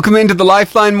Welcome into the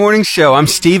Lifeline Morning Show. I'm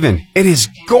Steven. It is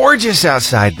gorgeous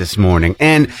outside this morning,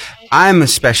 and I'm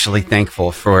especially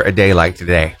thankful for a day like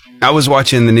today. I was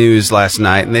watching the news last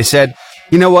night, and they said,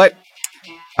 you know what?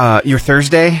 Your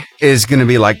Thursday is going to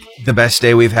be like the best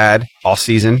day we've had all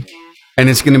season, and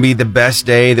it's going to be the best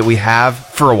day that we have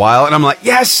for a while. And I'm like,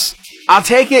 yes, I'll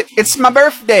take it. It's my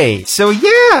birthday. So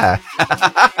yeah.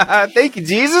 Thank you,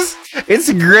 Jesus.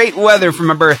 It's great weather for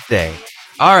my birthday.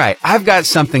 All right, I've got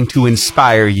something to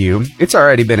inspire you. It's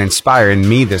already been inspiring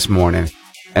me this morning,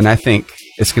 and I think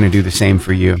it's going to do the same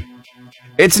for you.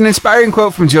 It's an inspiring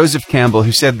quote from Joseph Campbell,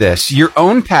 who said this: your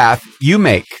own path you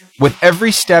make with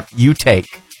every step you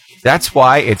take. That's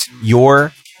why it's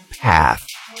your path.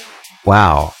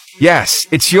 Wow. Yes,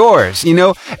 it's yours. You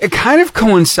know, it kind of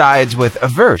coincides with a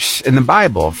verse in the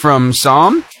Bible from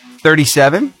Psalm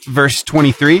 37, verse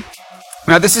 23.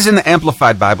 Now, this is in the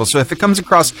Amplified Bible, so if it comes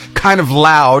across kind of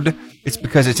loud, it's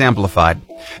because it's amplified.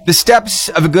 The steps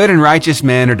of a good and righteous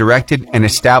man are directed and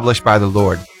established by the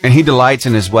Lord, and he delights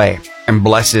in his way and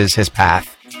blesses his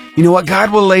path. You know what?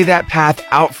 God will lay that path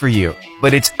out for you,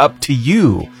 but it's up to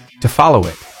you to follow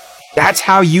it. That's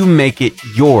how you make it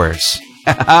yours.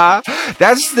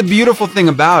 That's the beautiful thing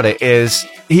about it, is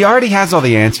he already has all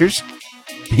the answers.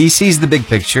 He sees the big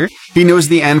picture. He knows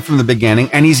the end from the beginning,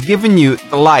 and he's given you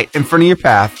the light in front of your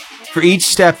path for each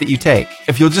step that you take.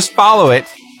 If you'll just follow it,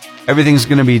 everything's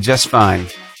going to be just fine.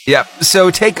 Yep.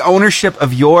 So take ownership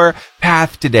of your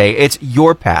path today. It's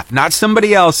your path, not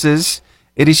somebody else's.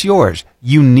 It is yours,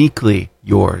 uniquely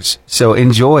yours. So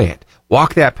enjoy it.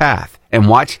 Walk that path and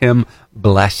watch him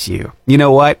bless you. You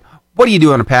know what? What do you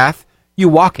do on a path? You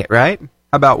walk it, right? How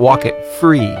about walk it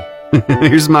free?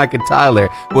 Here's Micah Tyler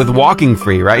with Walking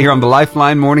Free right here on the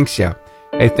Lifeline Morning Show.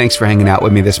 Hey, thanks for hanging out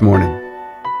with me this morning.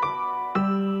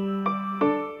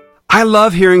 I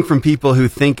love hearing from people who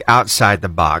think outside the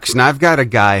box, and I've got a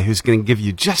guy who's going to give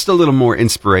you just a little more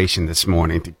inspiration this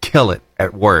morning to kill it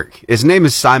at work. His name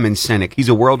is Simon Sinek. He's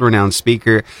a world-renowned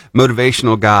speaker,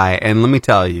 motivational guy, and let me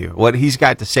tell you, what he's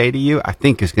got to say to you, I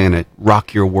think is going to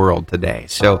rock your world today.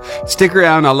 So stick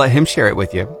around. I'll let him share it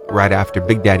with you right after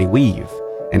Big Daddy Weave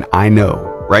and I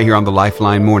Know, right here on the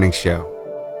Lifeline Morning Show.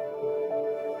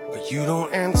 But you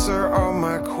don't answer all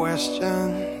my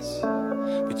questions,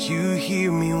 but you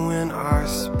hear me when I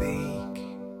speak.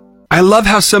 I love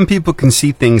how some people can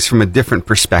see things from a different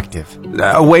perspective,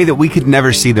 a way that we could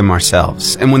never see them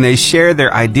ourselves. And when they share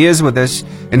their ideas with us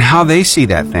and how they see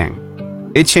that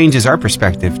thing, it changes our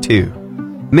perspective too.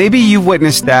 Maybe you've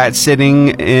witnessed that sitting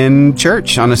in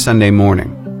church on a Sunday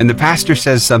morning, and the pastor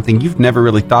says something you've never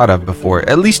really thought of before.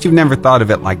 At least you've never thought of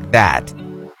it like that.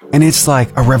 And it's like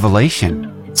a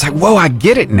revelation. It's like, whoa, I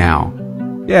get it now.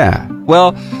 Yeah.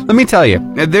 Well, let me tell you,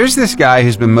 there's this guy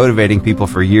who's been motivating people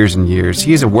for years and years.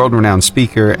 He is a world-renowned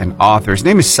speaker and author. His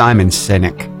name is Simon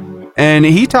Sinek. And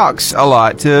he talks a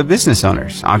lot to business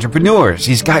owners, entrepreneurs.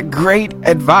 He's got great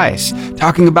advice,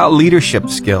 talking about leadership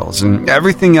skills and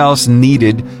everything else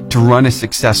needed to run a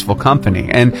successful company.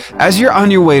 And as you're on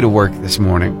your way to work this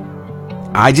morning,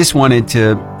 I just wanted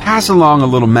to pass along a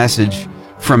little message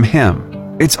from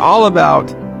him. It's all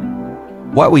about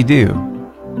what we do,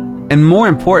 and more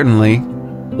importantly,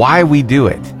 why we do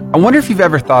it. I wonder if you've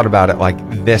ever thought about it like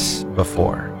this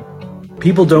before.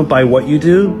 People don't buy what you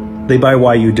do, they buy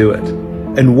why you do it.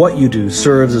 And what you do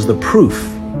serves as the proof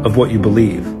of what you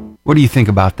believe. What do you think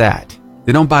about that?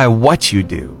 They don't buy what you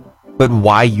do, but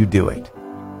why you do it.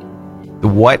 The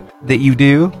what that you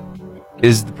do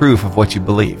is the proof of what you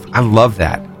believe. I love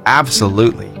that.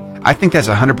 Absolutely. I think that's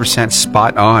 100%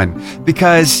 spot on.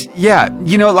 Because, yeah,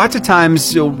 you know, lots of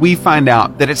times we find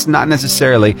out that it's not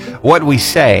necessarily what we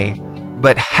say,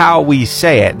 but how we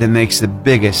say it that makes the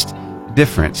biggest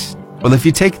difference. Well, if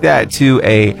you take that to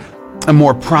a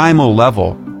more primal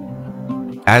level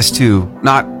as to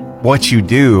not what you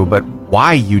do, but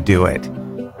why you do it,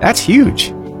 that's huge.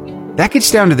 That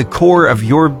gets down to the core of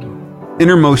your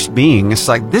innermost being. It's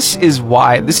like, this is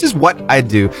why, this is what I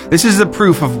do. This is the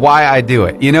proof of why I do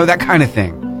it. You know, that kind of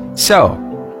thing.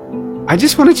 So, I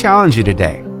just want to challenge you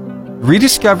today.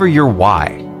 Rediscover your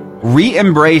why.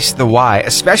 Re-embrace the why,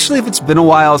 especially if it's been a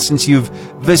while since you've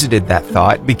visited that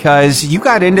thought, because you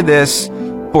got into this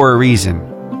for a reason.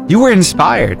 You were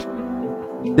inspired.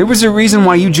 There was a reason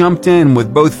why you jumped in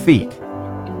with both feet.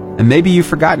 And maybe you've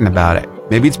forgotten about it.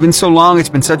 Maybe it's been so long, it's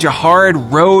been such a hard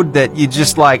road that you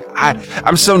just like,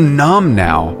 I'm so numb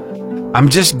now. I'm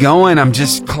just going, I'm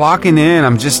just clocking in,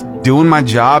 I'm just doing my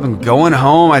job and going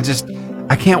home.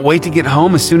 I can't wait to get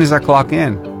home as soon as I clock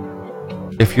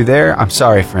in. If you're there, I'm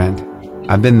sorry, friend.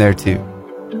 I've been there too.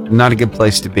 Not a good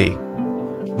place to be.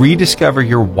 Rediscover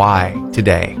your why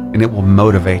today, and it will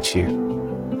motivate you.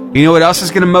 You know what else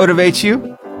is going to motivate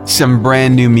you? Some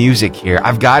brand new music here.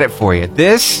 I've got it for you.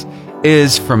 This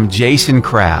is from Jason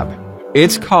Crabb.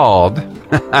 It's called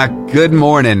Good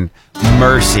Morning,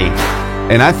 Mercy.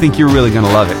 And I think you're really going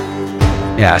to love it.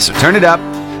 Yeah, so turn it up.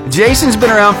 Jason's been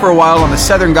around for a while on the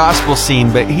Southern gospel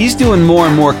scene, but he's doing more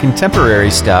and more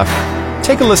contemporary stuff.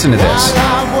 Take a listen to this.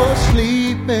 While I was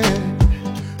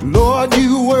sleeping, Lord,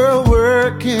 you were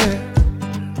working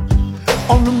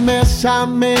on the mess I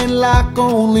made like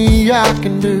only I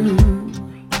can do.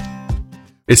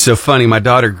 It's so funny. My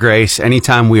daughter Grace,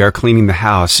 anytime we are cleaning the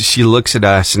house, she looks at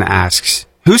us and asks,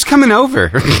 "Who's coming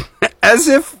over?" As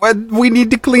if we need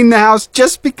to clean the house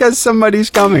just because somebody's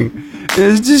coming.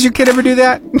 Does your kid ever do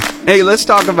that? Hey, let's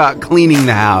talk about cleaning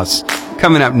the house.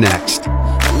 Coming up next.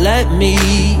 Let me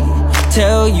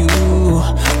tell you,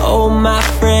 oh my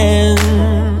friend.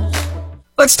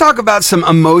 Let's talk about some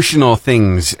emotional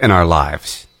things in our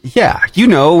lives. Yeah, you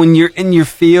know, when you're in your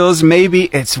feels,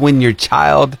 maybe it's when your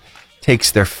child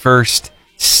takes their first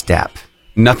step.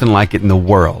 Nothing like it in the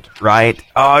world, right?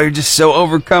 Oh, you're just so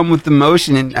overcome with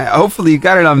emotion, and hopefully you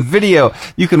got it on video.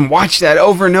 You can watch that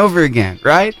over and over again,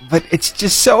 right? But it's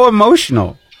just so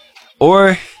emotional.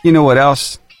 Or, you know what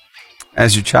else?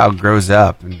 As your child grows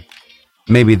up and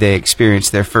maybe they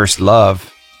experience their first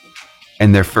love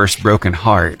and their first broken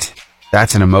heart.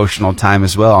 That's an emotional time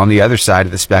as well on the other side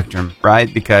of the spectrum,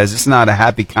 right? Because it's not a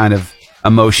happy kind of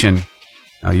emotion.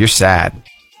 No, you're sad.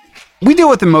 We deal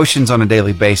with emotions on a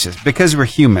daily basis because we're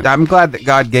human. I'm glad that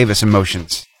God gave us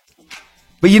emotions.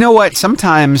 But you know what?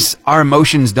 Sometimes our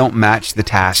emotions don't match the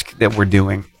task that we're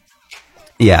doing.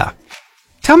 Yeah.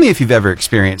 Tell me if you've ever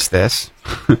experienced this.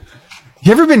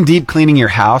 You ever been deep cleaning your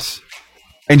house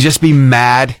and just be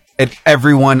mad at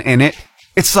everyone in it?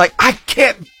 It's like, I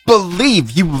can't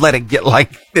believe you let it get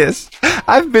like this.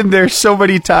 I've been there so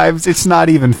many times, it's not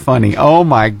even funny. Oh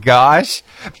my gosh.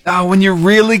 When you're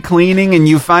really cleaning and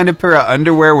you find a pair of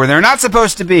underwear where they're not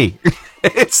supposed to be.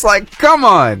 It's like, come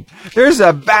on. There's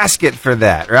a basket for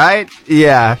that, right?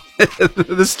 Yeah.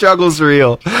 The struggle's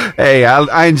real. Hey,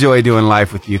 I enjoy doing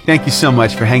life with you. Thank you so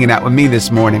much for hanging out with me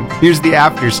this morning. Here's the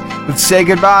afters. Let's say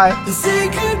goodbye. Say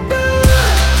goodbye.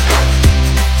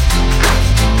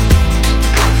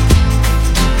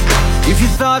 If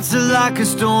your thoughts are like a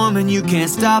storm and you can't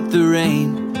stop the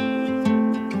rain,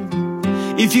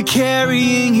 if you're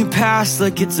carrying your past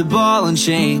like it's a ball and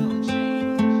chain.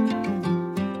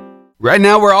 Right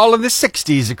now, we're all in the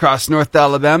 60s across North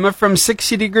Alabama, from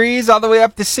 60 degrees all the way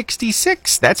up to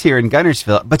 66. That's here in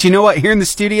Gunnersville. But you know what? Here in the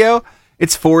studio,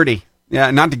 it's 40. Yeah,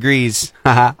 not degrees.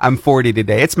 I'm 40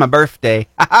 today. It's my birthday.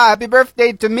 Happy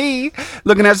birthday to me.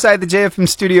 Looking outside the JFM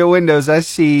studio windows, I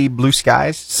see blue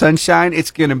skies, sunshine.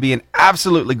 It's going to be an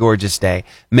absolutely gorgeous day.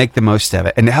 Make the most of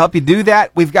it. And to help you do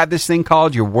that, we've got this thing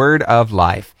called your Word of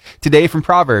Life. Today from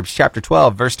Proverbs chapter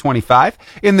 12, verse 25,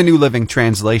 in the New Living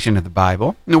Translation of the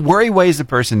Bible. Worry weighs a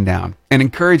person down. An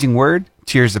encouraging word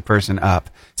cheers a person up.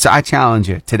 So I challenge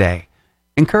you today.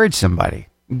 Encourage somebody.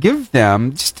 Give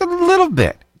them just a little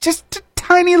bit. Just a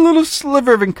tiny little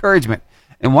sliver of encouragement.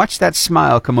 And watch that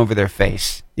smile come over their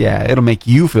face. Yeah, it'll make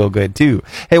you feel good too.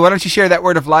 Hey, why don't you share that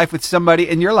word of life with somebody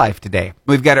in your life today?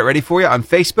 We've got it ready for you on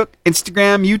Facebook,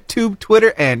 Instagram, YouTube,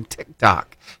 Twitter, and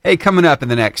TikTok. Hey, coming up in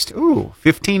the next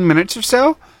 15 minutes or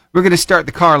so, we're going to start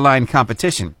the car line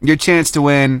competition. Your chance to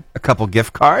win a couple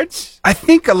gift cards. I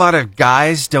think a lot of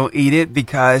guys don't eat it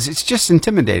because it's just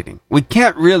intimidating. We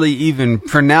can't really even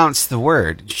pronounce the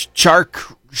word.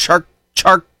 Charcuterie?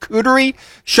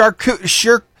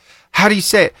 How do you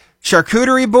say it?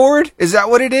 Charcuterie board? Is that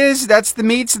what it is? That's the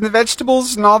meats and the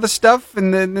vegetables and all the stuff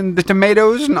and the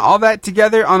tomatoes and all that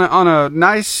together on a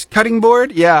nice cutting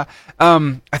board? Yeah.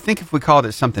 I think if we called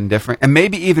it something different and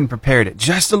maybe even prepared it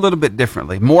just a little bit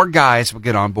differently, more guys will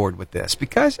get on board with this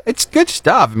because it's good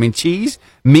stuff. I mean, cheese,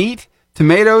 meat,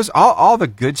 tomatoes, all the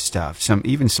good stuff.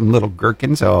 Even some little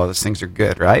gherkins. Oh, those things are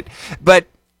good, right? But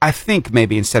I think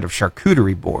maybe instead of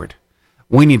charcuterie board,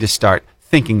 we need to start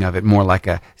thinking of it more like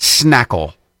a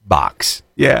snackle box.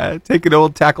 Yeah, take an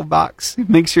old tackle box,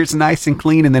 make sure it's nice and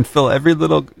clean, and then fill every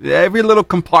little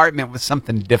compartment with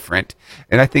something different.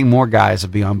 And I think more guys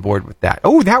will be on board with that.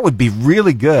 Oh, that would be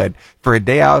really good for a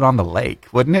day out on the lake,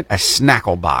 wouldn't it? A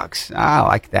snackle box. I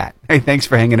like that. Hey, thanks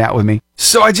for hanging out with me.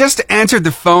 So I just answered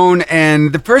the phone,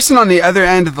 and the person on the other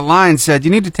end of the line said,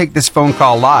 "You need to take this phone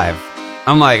call live."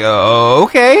 I'm like, "Oh,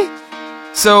 okay."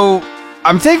 So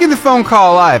I'm taking the phone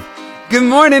call live. Good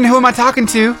morning. Who am I talking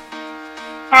to?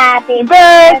 Happy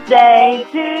birthday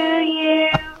to you.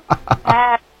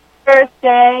 Happy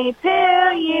birthday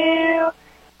to you.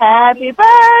 Happy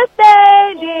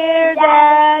birthday, dear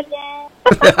Daddy.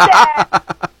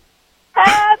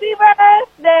 Happy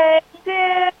birthday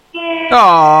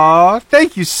Aw,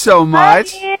 thank you so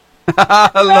much.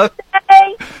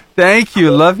 Thank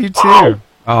you. Love you too.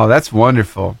 Oh, that's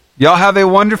wonderful. Y'all have a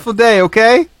wonderful day,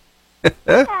 okay?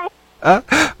 Bye.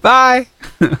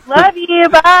 Love you.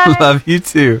 Bye. Love you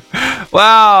too.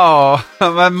 Wow.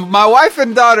 My wife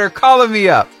and daughter calling me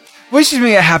up, wishing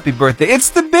me a happy birthday. It's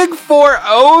the big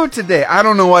 40 today. I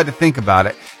don't know what to think about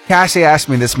it. Cassie asked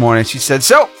me this morning. She said,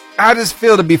 so, how does it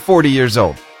feel to be 40 years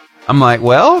old? I'm like,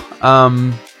 well,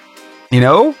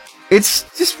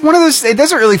 it's just one of those, it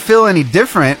doesn't really feel any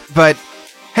different, but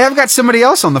hey, I've got somebody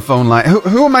else on the phone line.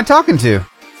 Who am I talking to?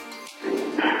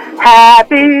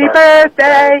 Happy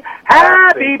birthday,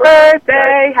 happy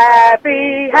birthday,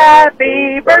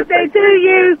 happy birthday to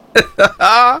you.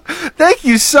 Thank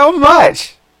you so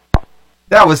much.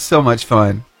 That was so much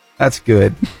fun. That's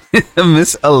good.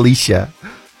 Miss Alicia.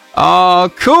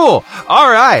 Oh, cool.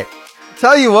 All right.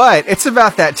 Tell you what, it's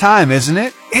about that time, isn't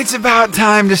it? It's about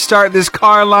time to start this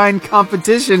car line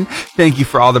competition. Thank you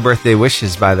for all the birthday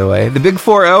wishes, by the way. The big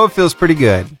 40 feels pretty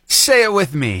good. Say it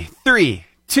with me. 3,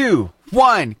 2,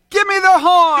 1. Give me the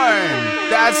horn.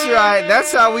 That's right.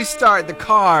 That's how we start the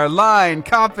car line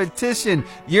competition.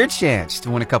 Your chance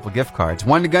to win a couple gift cards.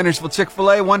 One to Guntersville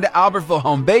Chick-fil-A, one to Albertville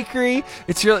Home Bakery.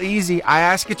 It's real easy. I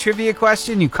ask a trivia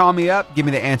question. You call me up. Give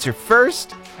me the answer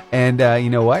first. And you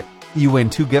know what? You win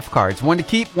 2 gift cards. One to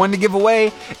keep, one to give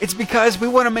away. It's because we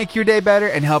want to make your day better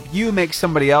and help you make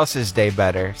somebody else's day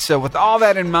better. So with all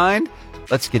that in mind,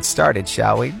 let's get started,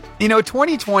 shall we?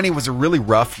 2020 was a really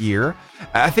rough year.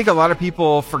 I think a lot of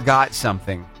people forgot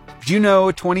something. Do you know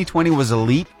 2020 was a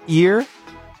leap year?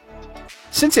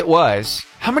 Since it was,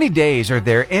 how many days are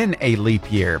there in a leap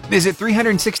year? Is it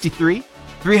 363,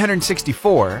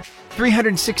 364,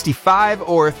 365,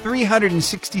 or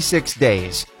 366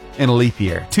 days in a leap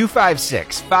year?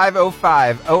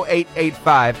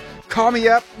 256-505-0885. Call me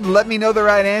up, let me know the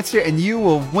right answer, and you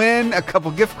will win a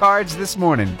couple gift cards this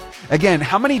morning. Again,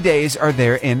 how many days are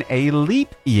there in a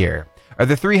leap year? Are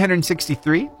there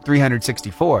 363,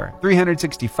 364,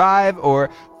 365, or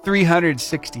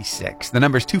 366? The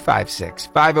number is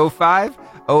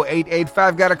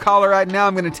 256-505-0885. Got a caller right now.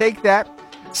 I'm going to take that.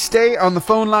 Stay on the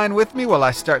phone line with me while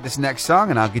I start this next song,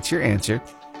 and I'll get your answer.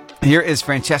 Here is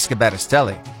Francesca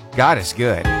Battistelli. God is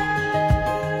good.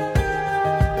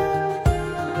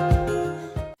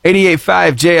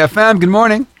 88.5 JFM. Good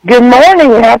morning. Good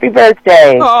morning. Happy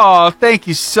birthday. Oh, thank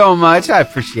you so much. I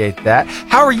appreciate that.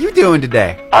 How are you doing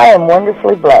today? I am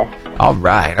wonderfully blessed. All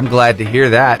right. I'm glad to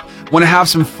hear that. Want to have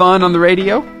some fun on the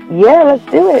radio? Yeah, let's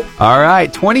do it. All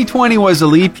right. 2020 was a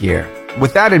leap year.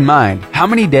 With that in mind, how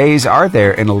many days are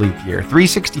there in a leap year?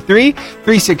 363,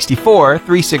 364,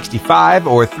 365,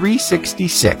 or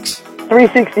 366?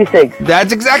 366.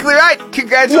 That's exactly right.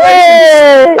 Congratulations.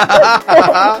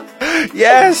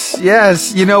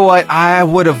 Yes. You know what? I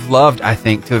would have loved, I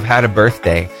think, to have had a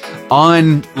birthday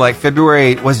on like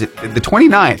February, was it the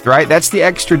 29th, right? That's the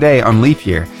extra day on leap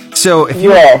year. So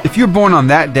if you're born on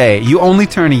that day, you only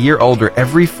turn a year older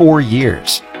every 4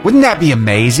 years. Wouldn't that be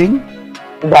amazing?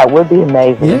 That would be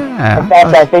amazing. Yeah. In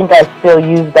fact, I think I still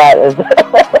use that as...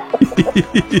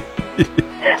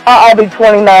 I'll be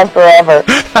 29 forever.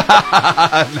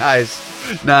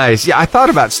 Nice. Yeah, I thought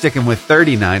about sticking with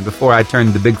 39 before I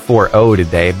turned the big 40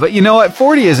 today. But you know what?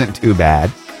 40 isn't too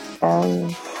bad.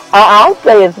 I'll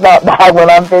say it's not bad when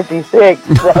I'm 56.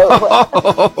 So.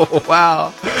 Oh,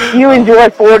 wow. You enjoy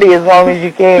 40 as long as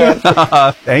you can.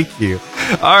 Thank you.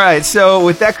 All right, so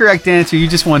with that correct answer, you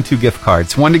just won 2 gift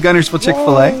cards. One to Guntersville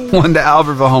Chick-fil-A, one to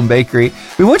Albertville Home Bakery.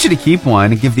 We want you to keep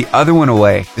one and give the other one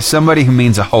away to somebody who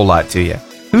means a whole lot to you.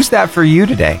 Who's that for you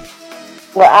today?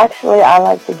 Well, actually, I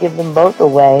like to give them both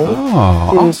away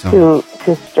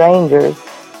to strangers,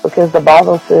 because the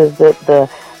Bible says that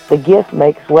the gift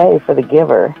makes way for the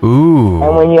giver. Ooh.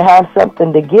 And when you have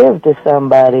something to give to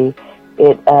somebody,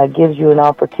 it gives you an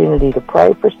opportunity to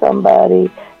pray for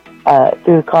somebody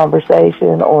through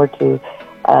conversation, or to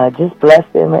just bless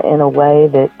them in a way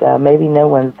that maybe no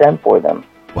one's done for them.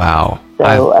 Wow. So,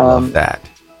 I love that.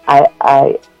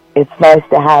 It's nice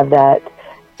to have that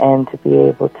and to be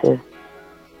able to,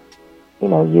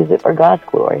 use it for God's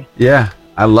glory. Yeah.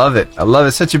 I love it.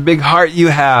 Such a big heart you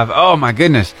have. Oh, my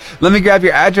goodness. Let me grab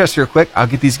your address real quick. I'll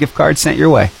get these gift cards sent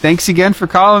your way. Thanks again for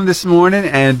calling this morning,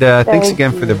 and thanks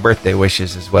again for the birthday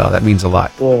wishes as well. That means a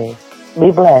lot. Yes.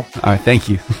 Be blessed. All right. Thank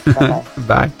you. Bye.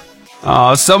 Bye.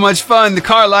 Oh, so much fun. The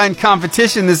car line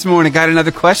competition this morning. Got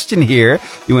another question here.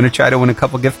 You want to try to win a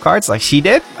couple gift cards like she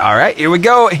did? All right. Here we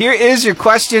go. Here is your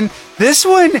question. This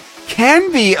one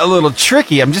can be a little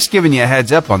tricky. I'm just giving you a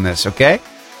heads up on this, okay?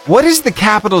 What is the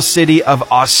capital city of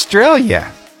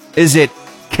Australia? Is it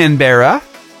Canberra,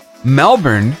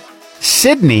 Melbourne,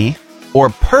 Sydney, or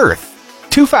Perth?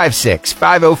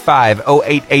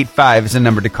 256-505-0885 is the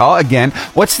number to call. Again,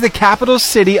 what's the capital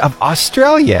city of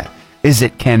Australia? Is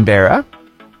it Canberra,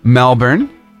 Melbourne,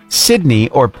 Sydney,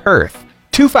 or Perth?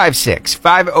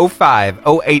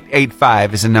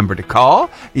 256-505-0885 is the number to call.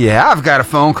 Yeah, I've got a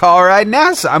phone call right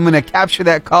now, so I'm going to capture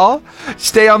that call.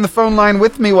 Stay on the phone line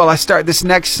with me while I start this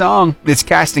next song. It's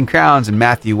Casting Crowns and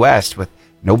Matthew West with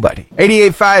Nobody.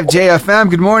 88.5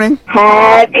 JFM, good morning.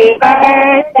 Happy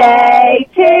birthday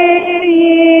to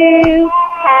you.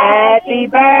 Happy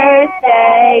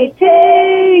birthday to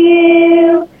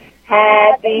you.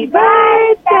 Happy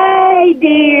birthday,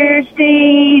 dear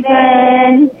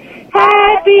Stephen.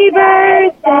 Happy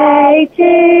birthday to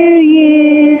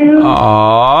you.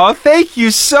 Oh, thank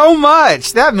you so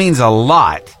much. That means a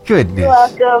lot. Goodness. You're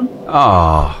welcome.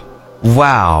 Oh,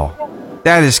 wow.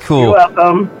 That is cool. You're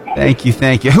welcome. Thank you,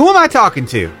 thank you. Who am I talking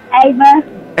to? Ava,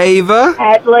 Ava?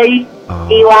 Hadley,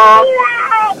 Eli,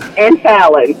 and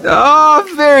Fallon. Oh,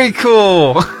 very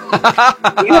cool. You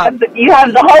have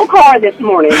the whole car this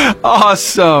morning.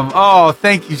 Awesome. Oh,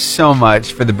 thank you so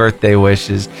much for the birthday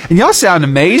wishes. And y'all sound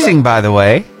amazing, by the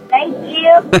way. Thank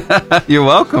you. You're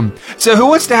welcome. So who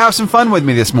wants to have some fun with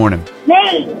me this morning?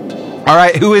 Me, All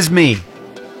right, who is me?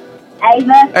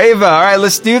 Ava. Ava. All right,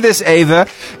 let's do this, Ava.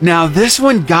 Now, this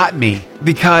one got me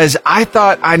because I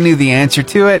thought I knew the answer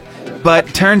to it, but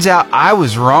turns out I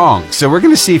was wrong. So we're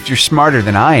going to see if you're smarter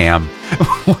than I am.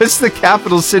 What's the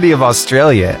capital city of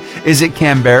Australia? Is it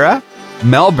Canberra,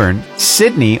 Melbourne,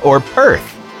 Sydney, or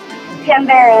Perth?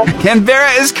 Canberra. Canberra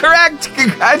is correct.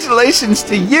 Congratulations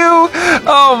to you.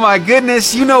 Oh my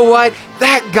goodness. You know what?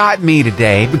 That got me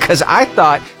today because I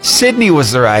thought Sydney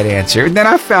was the right answer. Then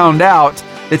I found out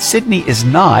that Sydney is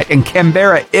not and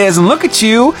Canberra is. And look at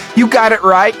you. You got it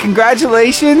right.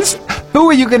 Congratulations. Who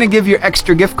are you going to give your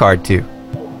extra gift card to?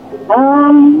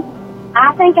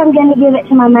 I think I'm going to give it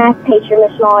to my math teacher,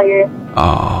 Miss Lawyer. Oh,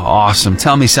 awesome.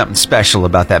 Tell me something special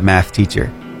about that math teacher.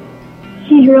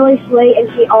 She's really sweet, and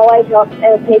she always helps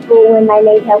people when they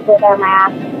need help with their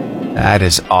math. That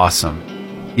is awesome.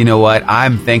 You know what?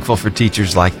 I'm thankful for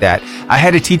teachers like that. I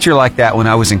had a teacher like that when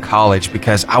I was in college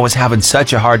because I was having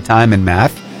such a hard time in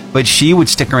math, but she would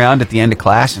stick around at the end of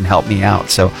class and help me out.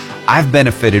 So I've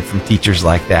benefited from teachers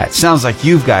like that. Sounds like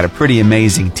you've got a pretty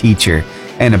amazing teacher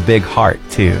and a big heart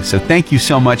too. So thank you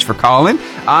so much for calling.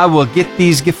 I will get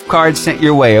these gift cards sent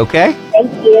your way, okay?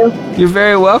 Thank you. You're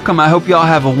very welcome. I hope you all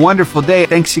have a wonderful day.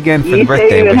 Thanks again for the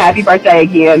birthday You too, and wishes. happy birthday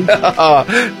again. Oh,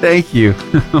 thank you.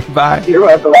 Bye. You're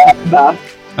welcome. Bye.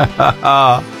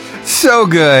 So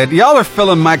good. Y'all are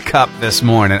filling my cup this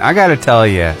morning. I got to tell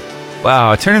you.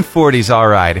 Wow, turning 40 is all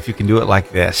right if you can do it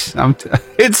like this.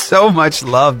 It's so much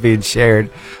love being shared.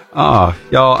 Oh,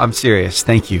 y'all, I'm serious.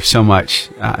 Thank you so much.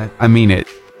 I mean it.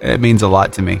 It means a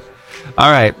lot to me. All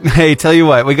right. Hey, tell you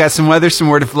what, we got some weather, some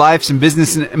word of life, some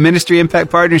business and ministry impact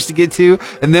partners to get to,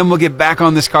 and then we'll get back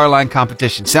on this car line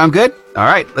competition. Sound good? All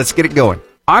right, let's get it going.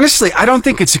 Honestly, I don't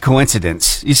think it's a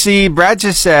coincidence. You see, Brad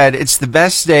just said it's the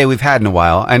best day we've had in a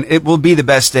while, and it will be the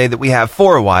best day that we have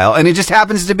for a while, and it just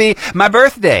happens to be my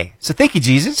birthday. So thank you,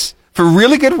 Jesus, for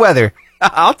really good weather.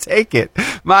 I'll take it.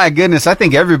 My goodness, I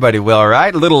think everybody will,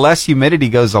 right? A little less humidity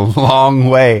goes a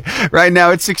long way. Right now,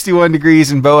 it's 61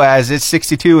 degrees in Boaz. It's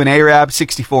 62 in Arab,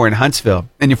 64 in Huntsville.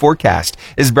 And your forecast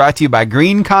is brought to you by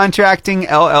Green Contracting,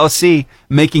 LLC,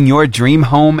 making your dream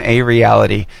home a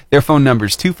reality. Their phone number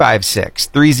is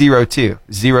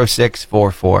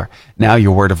 256-302-0644. Now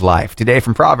your word of life. Today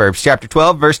from Proverbs chapter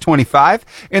 12, verse 25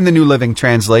 in the New Living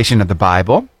Translation of the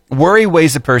Bible. Worry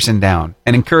weighs a person down.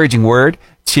 An encouraging word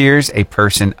cheers a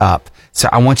person up. So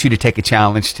I want you to take a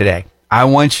challenge today. I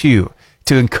want you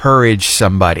to encourage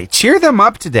somebody. Cheer them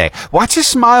up today. Watch a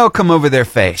smile come over their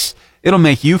face. It'll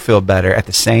make you feel better at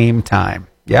the same time.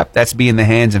 Yep, that's being the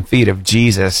hands and feet of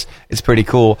Jesus. It's pretty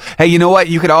cool. Hey, you know what?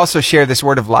 You could also share this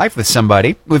word of life with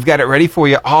somebody. We've got it ready for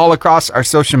you all across our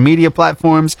social media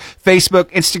platforms,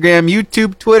 Facebook, Instagram,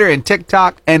 YouTube, Twitter, and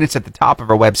TikTok. And it's at the top of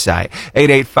our website,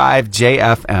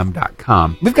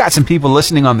 885jfm.com. We've got some people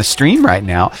listening on the stream right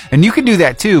now, and you can do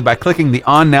that too by clicking the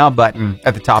On Now button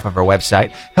at the top of our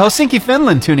website. Helsinki,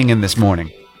 Finland tuning in this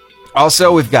morning.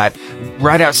 Also, we've got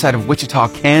right outside of Wichita,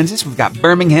 Kansas, we've got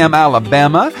Birmingham,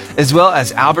 Alabama, as well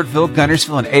as Albertville,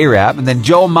 Gunnersville, and Arab. And then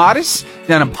Joel Modis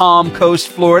down in Palm Coast,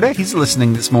 Florida. He's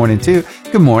listening this morning, too.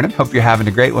 Good morning. Hope you're having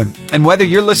a great one. And whether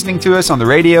you're listening to us on the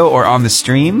radio or on the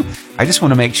stream, I just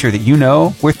want to make sure that you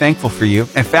know we're thankful for you.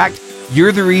 In fact,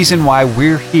 you're the reason why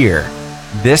we're here.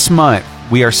 This month,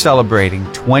 we are celebrating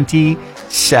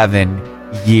 27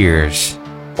 years.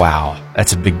 Wow,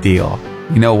 that's a big deal.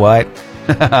 You know what?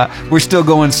 We're still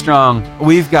going strong.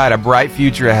 We've got a bright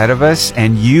future ahead of us,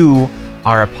 and you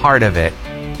are a part of it.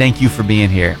 Thank you for being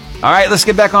here. All right, let's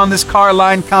get back on this car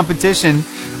line competition.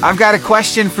 I've got a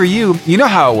question for you. You know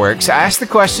how it works. I ask the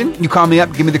question, you call me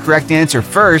up, give me the correct answer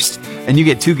first, and you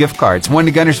get 2 gift cards. One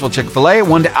to Guntersville Chick-fil-A,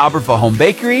 one to Albertville Home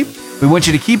Bakery. We want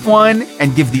you to keep one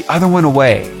and give the other one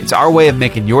away. It's our way of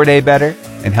making your day better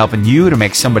and helping you to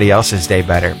make somebody else's day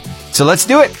better. So let's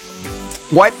do it.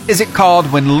 What is it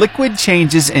called when liquid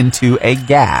changes into a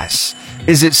gas?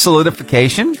 Is it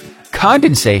solidification,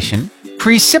 condensation,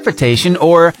 precipitation,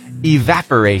 or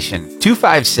evaporation?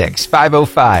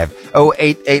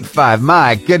 256-505-0885.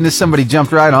 My goodness, somebody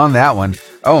jumped right on that one.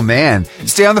 Oh, man.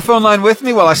 Stay on the phone line with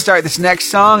me while I start this next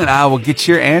song, and I will get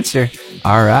your answer.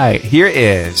 All right. Here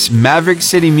is Maverick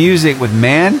City Music with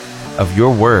Man of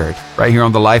Your Word, right here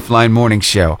on the Lifeline Morning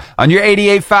Show on your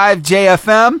 88.5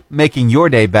 JFM, making your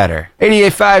day better.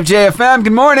 88.5 JFM,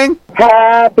 good morning.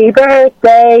 Happy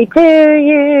birthday to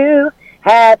you.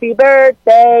 Happy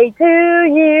birthday to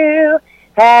you.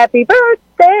 Happy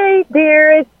birthday,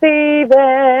 dearest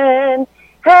Stephen.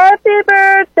 Happy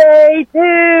birthday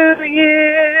to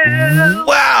you.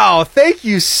 Wow, thank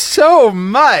you so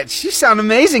much. You sound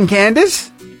amazing,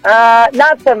 Candace.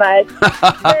 Not so much.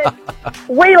 But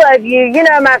we love you. You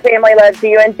know my family loves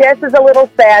you. And Jess is a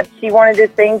little sad. She wanted to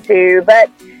sing too,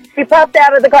 but she popped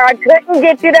out of the car. I couldn't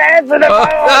get you to answer the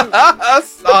phone.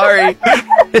 Sorry.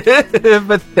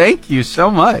 But thank you so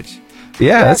much.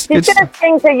 Yeah, that's good. She's going to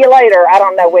sing to you later. I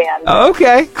don't know when.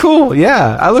 Okay, cool.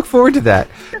 Yeah, I look forward to that.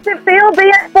 How does it feel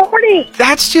being 40?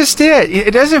 That's just it. It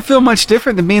doesn't feel much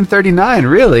different than being 39,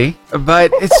 really.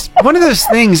 But it's one of those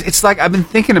things, it's like I've been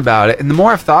thinking about it, and the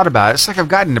more I've thought about it, it's like I've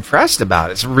gotten depressed about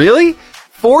it. It's really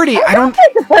 40. I don't.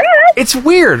 It's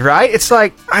weird, right? It's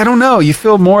like, I don't know. You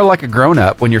feel more like a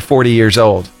grown-up when you're 40 years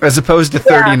old, as opposed to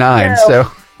 39. Yeah,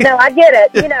 So. No, I get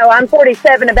it. You know, I'm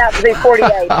 47, about to be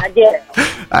 48. I get it.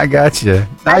 I got you.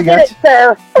 I get it,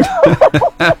 sir.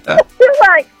 It's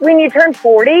like when you turn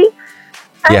 40,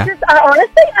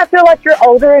 honestly, I feel like you're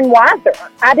older and wiser.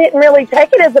 I didn't really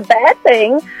take it as a bad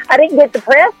thing. I didn't get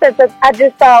depressed. I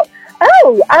just thought,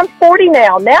 oh, I'm 40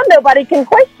 now. Now nobody can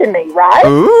question me, right?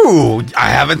 Ooh,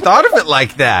 I haven't thought of it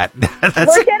like that. Look at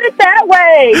it that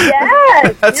way.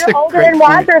 Yes. You're older and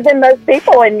wiser than most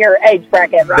people in your age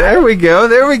bracket, right? There we go.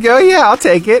 Yeah, I'll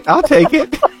take it.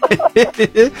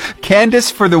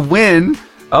 Candace for the win.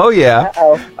 Oh, yeah.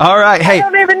 Uh-oh. All right. Hey. I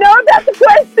don't even know about the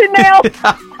question now.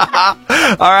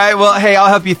 All right. Well, hey, I'll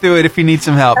help you through it if you need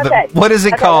some help. Okay. But what is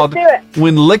it called let's do it.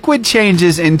 when liquid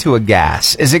changes into a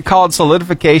gas? Is it called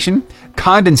solidification,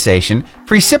 condensation,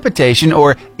 precipitation,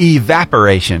 or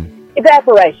evaporation?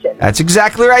 Evaporation. That's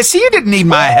exactly right. See, you didn't need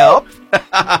my help.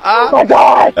 Oh, my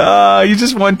God. You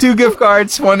just won 2 gift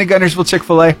cards, one to Guntersville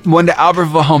Chick-fil-A, one to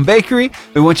Albertville Home Bakery.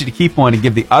 We want you to keep one and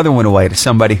give the other one away to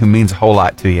somebody who means a whole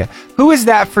lot to you. Who is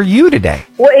that for you today?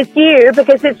 Well, it's you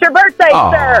because it's your birthday,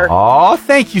 sir. Oh,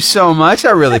 thank you so much.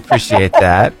 I really appreciate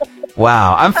that.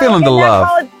 Wow, I'm feeling the love.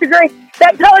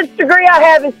 That college degree I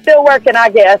have is still working, I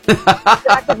guess.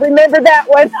 I can remember that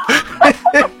one.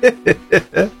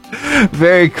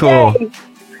 Very cool. Hey,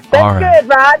 that's good,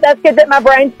 right? That's good that my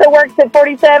brain still works at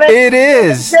 47. It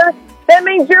is. That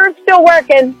means you're still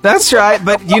working. That's right.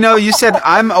 But, you said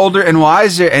I'm older and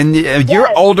wiser, and you're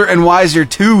older and wiser,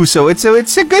 too. So it's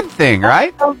a good thing,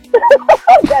 right?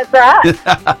 That's right.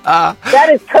 That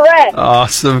is correct.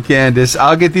 Awesome, Candace.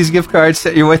 I'll get these gift cards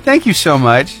sent your way. Thank you so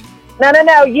much.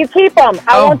 No. You keep them.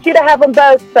 I want you to have them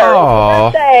both, sir.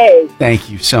 Oh,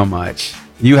 thank you so much.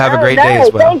 You have a great day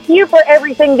as well. Thank you for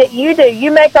everything that you do.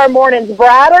 You make our mornings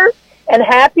brighter and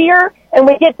happier, and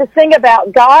we get to sing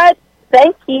about God.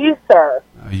 Thank you, sir.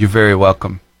 You're very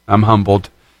welcome. I'm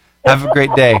humbled. Have a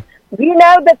great day. You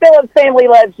know the Phillips family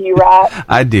loves you, right?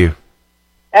 I do.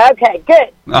 Okay,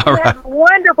 good. All right. Have a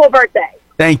wonderful birthday.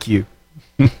 Thank you.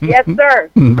 Yes,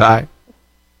 sir. Bye.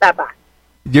 Bye-bye.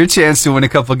 Your chance to win a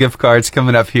couple gift cards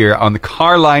coming up here on the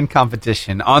Car Line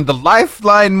Competition on the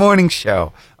Lifeline Morning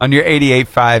Show on your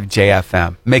 88.5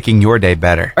 JFM, making your day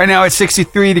better. Right now it's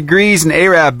 63 degrees in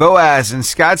Arab, Boaz, and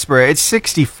Scottsboro. It's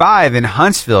 65 in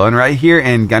Huntsville, and right here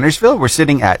in Guntersville, we're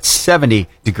sitting at 70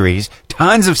 degrees.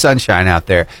 Tons of sunshine out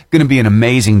there. Going to be an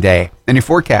amazing day. And your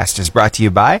forecast is brought to you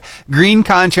by Green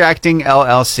Contracting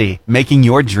LLC, making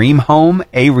your dream home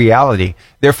a reality.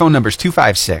 Their phone number is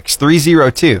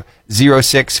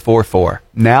 256-302-0644.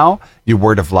 Now, your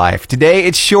word of life. Today,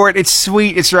 it's short, it's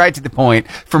sweet, it's right to the point.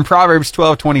 From Proverbs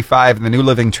 12:25 in the New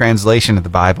Living Translation of the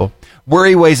Bible.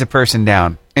 Worry weighs a person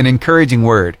down. An encouraging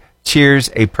word cheers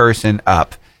a person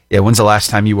up. Yeah, when's the last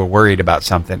time you were worried about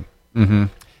something?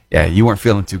 Yeah, you weren't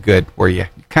feeling too good, were you?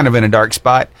 Kind of in a dark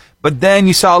spot. but then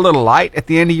you saw a little light at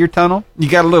the end of your tunnel. You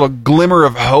got a little glimmer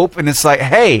of hope, and it's like,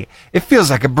 hey, it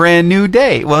feels like a brand new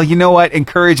day. Well, you know what?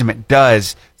 Encouragement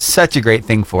does such a great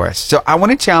thing for us. So I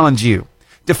want to challenge you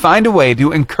to find a way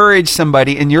to encourage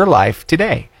somebody in your life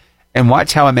today, and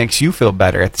watch how it makes you feel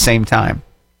better at the same time.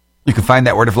 You can find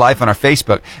that Word of Life on our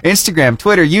Facebook, Instagram,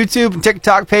 Twitter, YouTube, and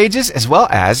TikTok pages, as well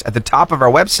as at the top of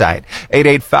our website,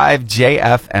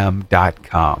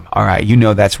 885jfm.com. All right, you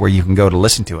know that's where you can go to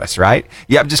listen to us, right?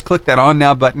 Yep, just click that On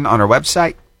Now button on our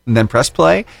website, and then press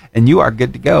play, and you are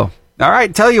good to go. All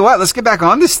right, tell you what, let's get back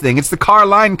on this thing. It's the Car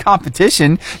Line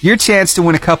competition. Your chance to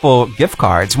win a couple gift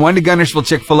cards. One to Gunnersville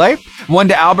Chick-fil-A, one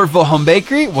to Albertville Home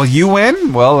Bakery. Will you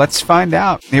win? Well, let's find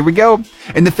out. Here we go.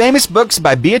 In the famous books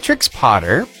by Beatrix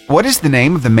Potter, what is the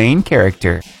name of the main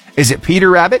character? Is it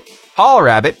Peter Rabbit, Paul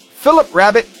Rabbit, Philip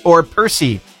Rabbit, or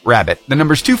Percy Rabbit? The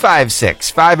number's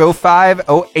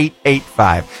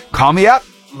 256-505-0885. Call me up.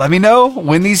 Let me know.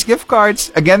 Win these gift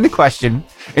cards. Again, the question.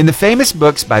 In the famous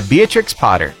books by Beatrix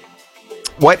Potter,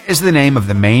 what is the name of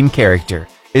the main character?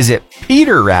 Is it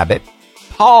Peter Rabbit,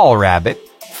 Paul Rabbit,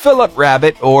 Philip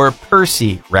Rabbit, or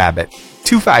Percy Rabbit?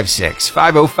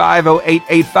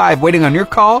 256-505-0885. Waiting on your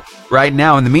call right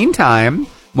now. In the meantime,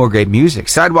 more great music.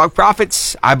 Sidewalk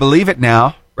Prophets, I Believe It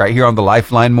Now, right here on the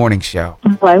Lifeline Morning Show.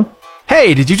 Hello.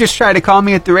 Hey, did you just try to call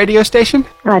me at the radio station?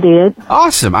 I did.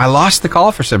 Awesome. I lost the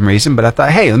call for some reason, but I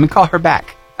thought, hey, let me call her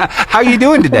back. How are you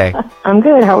doing today? I'm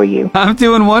good. How are you? I'm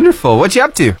doing wonderful. What you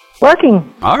up to?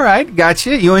 Working. All right,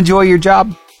 gotcha. You enjoy your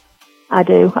job? I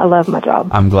do. I love my job.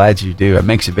 I'm glad you do. It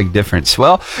makes a big difference.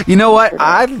 Well, you know what?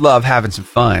 I love having some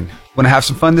fun. Want to have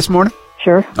some fun this morning?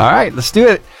 Sure. All right, let's do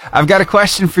it. I've got a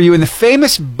question for you. In the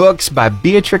famous books by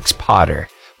Beatrix Potter,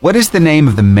 what is the name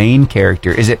of the main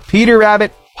character? Is it Peter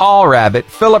Rabbit, Paul Rabbit,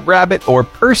 Philip Rabbit, or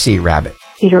Percy Rabbit?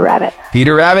 Peter Rabbit.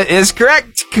 Peter Rabbit is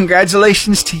correct.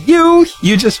 Congratulations to you.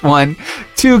 You just won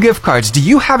 2 gift cards. Do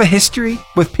you have a history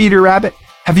with Peter Rabbit?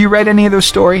 Have you read any of those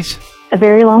stories? A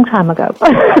very long time ago.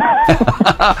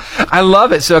 I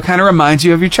love it. So it kind of reminds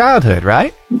you of your childhood,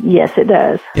 right? Yes, it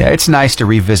does. Yeah, it's nice to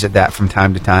revisit that from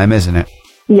time to time, isn't it?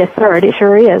 Yes, sir. It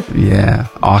sure is. Yeah,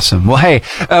 awesome. Well, hey,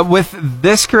 with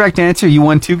this correct answer, you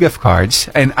won 2 gift cards.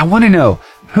 And I want to know,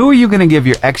 who are you going to give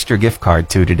your extra gift card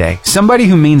to today? Somebody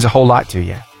who means a whole lot to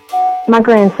you. My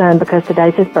grandson, because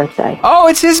today's his birthday. Oh,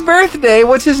 it's his birthday.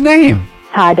 What's his name?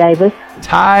 Ty Davis.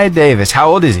 Ty Davis. How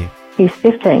old is he? He's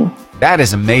 15. That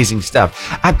is amazing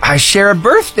stuff. I share a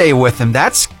birthday with him.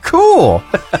 That's cool.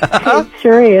 It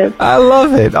sure is. I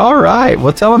love it. All right.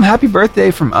 Well, tell him happy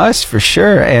birthday from us for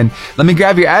sure. And let me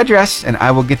grab your address, and I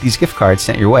will get these gift cards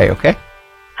sent your way, okay?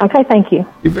 Okay, thank you.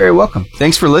 You're very welcome.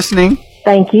 Thanks for listening.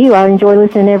 Thank you. I enjoy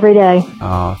listening every day.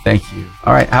 Oh, thank you.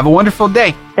 All right. Have a wonderful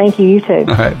day. Thank you. You too.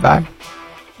 All right. Bye.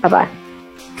 Bye-bye.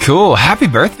 Cool. Happy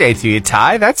birthday to you,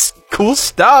 Ty. That's cool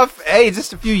stuff. Hey,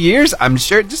 just a few years. I'm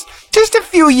sure just a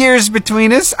few years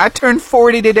between us. I turned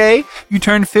 40 today. You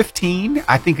turned 15.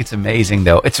 I think it's amazing,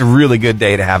 though. It's a really good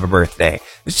day to have a birthday.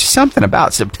 There's just something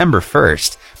about September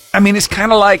 1st. I mean, it's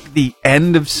kind of like the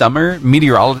end of summer,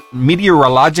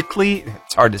 meteorologically.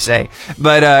 It's hard to say.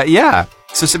 But, yeah.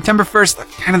 So September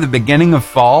 1st, kind of the beginning of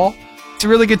fall. It's a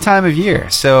really good time of year.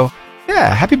 So,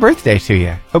 yeah, happy birthday to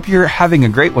you. Hope you're having a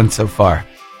great one so far.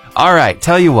 All right,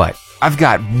 tell you what, I've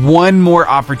got one more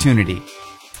opportunity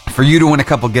for you to win a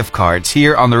couple gift cards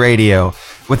here on the radio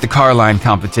with the Car Line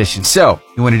competition. So,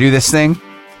 you want to do this thing?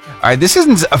 All right, this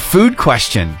isn't a food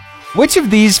question. Which of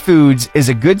these foods is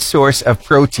a good source of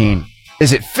protein?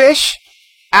 Is it fish,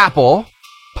 apple,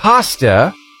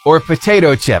 pasta, or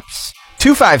potato chips?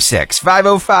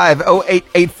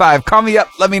 256-505-0885. Call me up.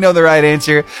 Let me know the right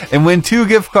answer and win 2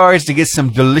 gift cards to get some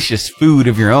delicious food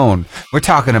of your own. We're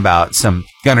talking about some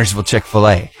Gunnersville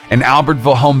Chick-fil-A and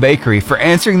Albertville Home Bakery. For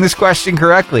answering this question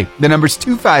correctly, the number's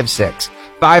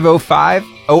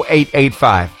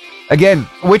 256-505-0885. Again,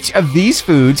 which of these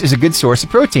foods is a good source of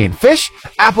protein? Fish,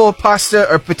 apple,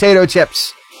 pasta, or potato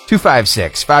chips?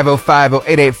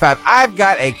 256-505-0885. I've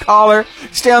got a caller.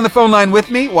 Stay on the phone line with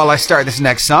me while I start this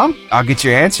next song. I'll get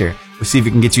your answer. We'll see if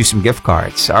we can get you some gift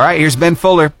cards. All right, here's Ben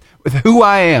Fuller with Who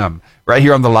I Am right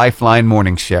here on the Lifeline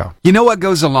Morning Show. You know what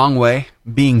goes a long way?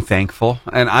 Being thankful.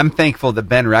 And I'm thankful that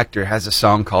Ben Rector has a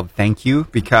song called Thank You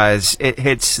because it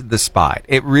hits the spot.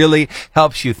 It really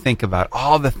helps you think about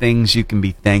all the things you can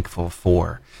be thankful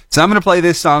for. So I'm going to play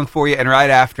this song for you, and right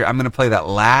after, I'm going to play that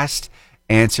last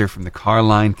answer from the Car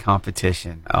Line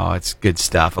competition. Oh, it's good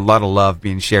stuff. A lot of love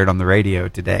being shared on the radio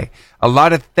today. A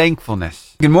lot of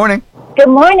thankfulness. Good morning. Good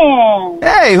morning.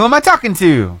 Hey, who am I talking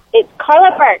to? It's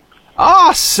Carla Burke.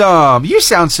 Awesome. You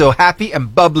sound so happy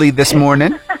and bubbly this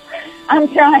morning. I'm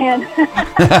trying.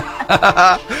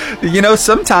 You know,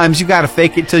 sometimes you got to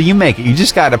fake it till you make it. You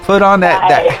just got to put on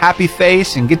that happy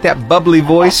face and get that bubbly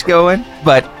voice going.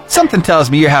 But something tells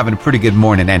me you're having a pretty good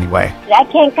morning anyway. I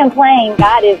can't complain.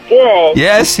 God is good.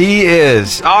 Yes, he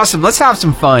is. Awesome. Let's have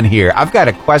some fun here. I've got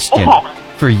a question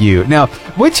for you. Now,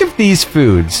 which of these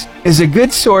foods is a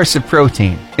good source of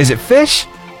protein? Is it fish,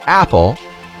 apple,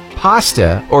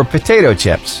 pasta, or potato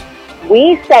chips?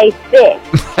 We say fish.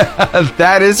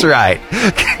 That is right.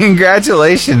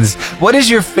 Congratulations. What is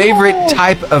your favorite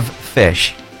type of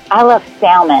fish? I love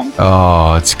salmon.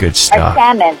 Oh, it's good Or stuff.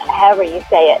 salmon, however you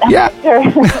say it. I'm Yeah. not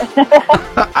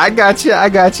sure. I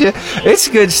got you. It's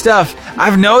good stuff.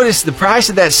 I've noticed the price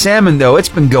of that salmon, though. It's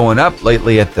been going up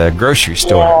lately at the grocery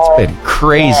store. It's been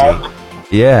crazy.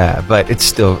 Yeah, but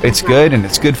it's good, and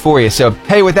it's good for you. So,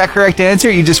 hey, with that correct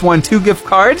answer, you just won 2 gift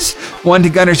cards. One to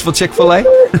Gunnersville Chick-fil-A,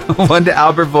 one to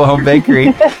Albertville Home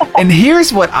Bakery. And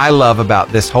here's what I love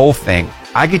about this whole thing.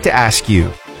 I get to ask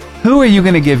you, who are you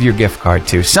going to give your gift card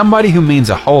to? Somebody who means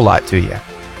a whole lot to you.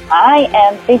 I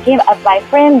am thinking of my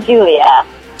friend Julia.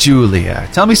 Julia.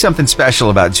 Tell me something special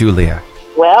about Julia.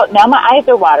 Well, now my eyes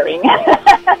are watering.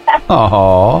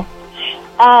 Aww.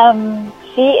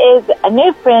 She is a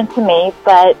new friend to me,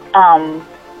 but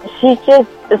she's just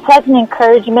such an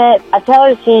encouragement. I tell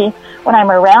her when I'm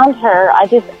around her, I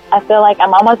feel like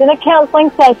I'm almost in a counseling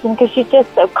session because she's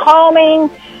just so calming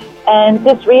and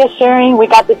just reassuring. We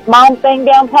got this mom thing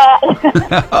down pat.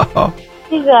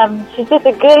 She's just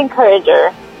a good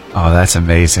encourager. Oh, that's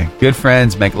amazing. Good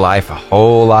friends make life a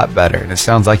whole lot better. And it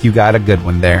sounds like you got a good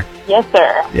one there. Yes,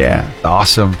 sir. Yeah,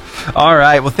 awesome. All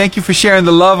right. Well, thank you for sharing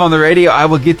the love on the radio. I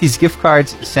will get these gift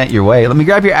cards sent your way. Let me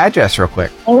grab your address real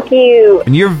quick. Thank you.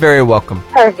 And you're very welcome.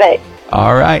 Perfect.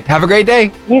 All right. Have a great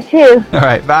day. You too. All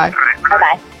right. Bye.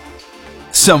 Bye-bye.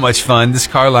 So much fun, this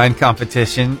car line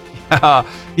competition.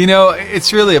 You know,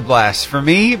 it's really a blast for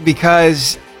me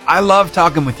because I love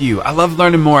talking with you. I love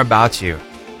learning more about you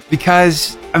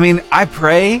because, I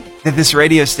pray that this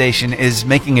radio station is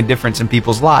making a difference in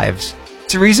people's lives.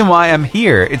 It's the reason why I'm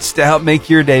here. It's to help make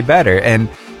your day better. And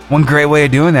one great way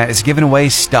of doing that is giving away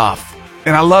stuff.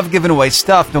 And I love giving away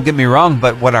stuff, don't get me wrong,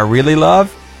 but what I really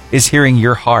love is hearing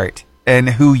your heart and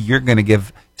who you're going to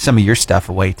give some of your stuff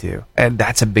away to. And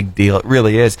that's a big deal. It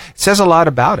really is. It says a lot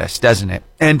about us, doesn't it?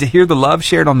 And to hear the love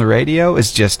shared on the radio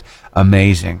is just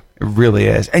amazing. It really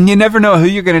is. And you never know who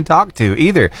you're going to talk to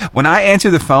either. When I answer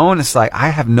the phone, it's like I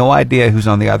have no idea who's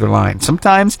on the other line.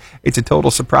 Sometimes it's a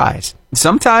total surprise.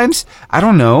 Sometimes, I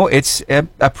don't know, it's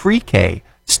a pre-K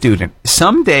student.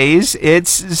 Some days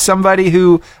it's somebody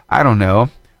who, I don't know,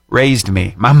 raised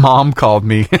me. My mom called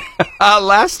me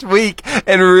last week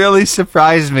and really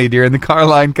surprised me during the car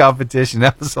line competition.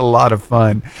 That was a lot of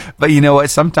fun. But you know what?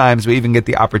 Sometimes we even get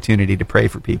the opportunity to pray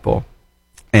for people.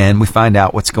 And we find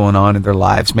out what's going on in their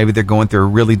lives. Maybe they're going through a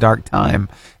really dark time.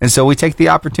 And so we take the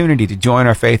opportunity to join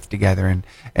our faith together and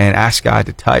ask God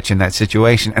to touch in that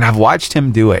situation. And I've watched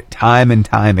him do it time and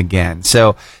time again.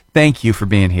 So thank you for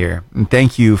being here. And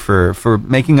thank you for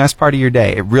making us part of your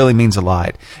day. It really means a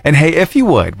lot. And hey, if you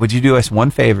would you do us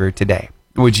one favor today?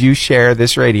 Would you share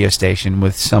this radio station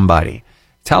with somebody?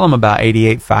 Tell them about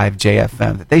 88.5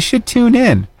 JFM, that they should tune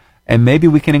in. And maybe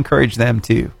we can encourage them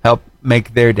to help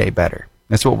make their day better.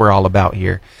 That's what we're all about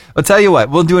here. I'll tell you what,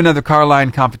 we'll do another car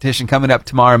line competition coming up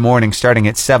tomorrow morning starting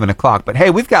at 7 o'clock. But hey,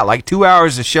 we've got like 2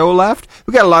 hours of show left.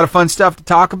 We've got a lot of fun stuff to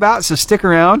talk about, so stick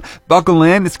around, buckle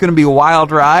in. It's going to be a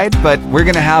wild ride, but we're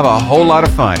going to have a whole lot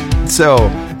of fun. So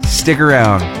stick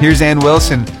around. Here's Ann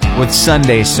Wilson with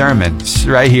Sunday Sermons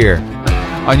right here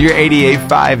on your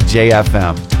 88.5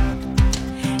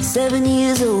 JFM. 7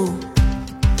 years old,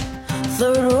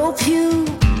 third row pew,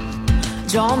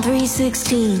 John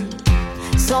 3:16.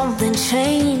 Something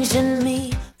changed in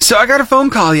me. So I got a phone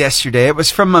call yesterday. It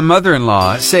was from my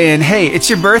mother-in-law saying, hey, it's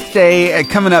your birthday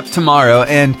coming up tomorrow,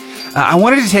 and I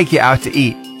wanted to take you out to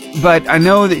eat. But I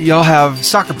know that y'all have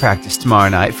soccer practice tomorrow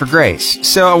night for Grace.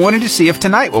 So I wanted to see if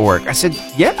tonight will work. I said,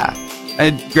 yeah.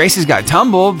 Grace has got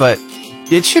tumble, but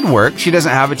it should work. She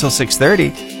doesn't have it till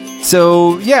 6:30.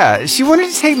 So, yeah, she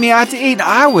wanted to take me out to eat. And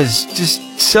I was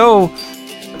just so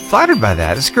flattered by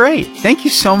that. It's great. Thank you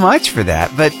so much for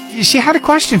that. But she had a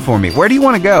question for me. Where do you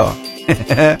want to go?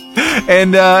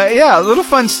 And a little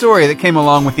fun story that came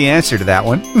along with the answer to that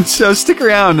one. So stick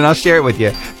around and I'll share it with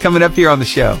you coming up here on the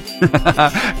show. I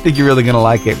think you're really going to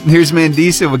like it. Here's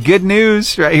Mandisa with good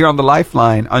news right here on the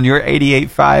Lifeline on your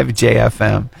 88.5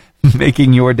 JFM.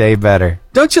 Making your day better.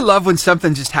 Don't you love when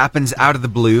something just happens out of the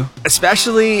blue?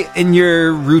 Especially in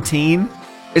your routine?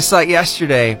 It's like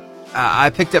yesterday. I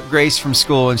picked up Grace from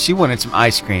school and she wanted some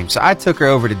ice cream. So I took her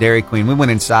over to Dairy Queen. We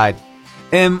went inside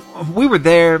And we were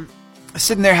there,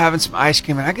 sitting there having some ice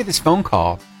cream, and I get this phone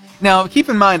call. Now, keep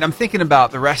in mind, I'm thinking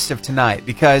about the rest of tonight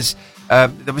because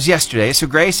that was yesterday. So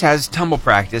Grace has tumble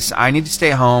practice. I need to stay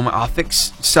home. I'll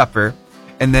fix supper,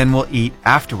 and then we'll eat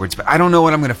afterwards. But I don't know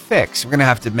what I'm going to fix. We're going to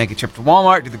have to make a trip to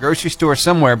Walmart, to the grocery store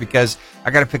somewhere, because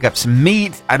I got to pick up some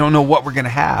meat. I don't know what we're going to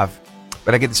have.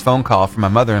 But I get this phone call from my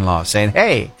mother-in-law saying,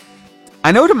 hey,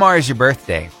 I know tomorrow's your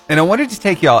birthday, and I wanted to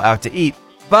take y'all out to eat,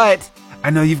 but I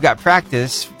know you've got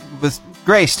practice with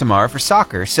Grace tomorrow for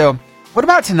soccer. So what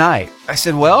about tonight? I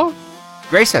said, well,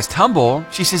 Grace has tumble.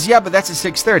 She says, yeah, but that's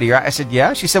at 6:30, right? I said,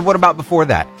 yeah. She said, what about before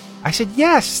that? I said,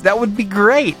 yes, that would be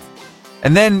great.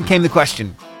 And then came the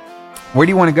question, where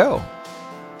do you want to go?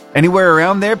 Anywhere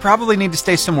around there? Probably need to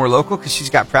stay somewhere local because she's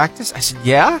got practice. I said,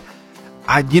 yeah.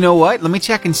 You know what? Let me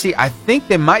check and see. I think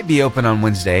they might be open on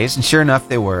Wednesdays. And sure enough,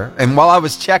 they were. And while I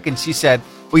was checking, she said,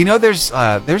 well, you know, there's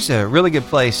a really good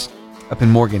place up in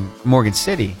Morgan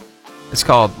City. It's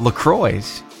called LaCroix.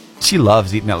 She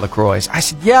loves eating at LaCroix. I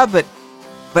said, yeah, but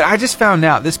I just found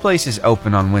out this place is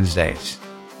open on Wednesdays.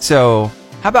 So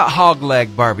how about Hog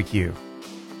Leg Barbecue?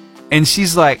 And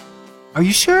she's like, are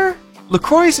you sure?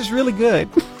 LaCroix is really good.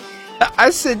 I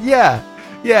said, yeah.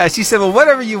 Yeah. She said, well,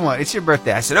 whatever you want. It's your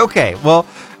birthday. I said, okay, well,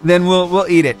 then we'll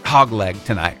eat at Hog Leg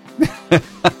tonight.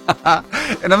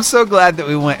 And I'm so glad that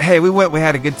we went. Hey, we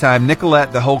had a good time.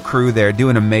 Nicolette, the whole crew there, do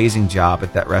an amazing job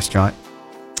at that restaurant.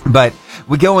 But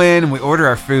we go in and we order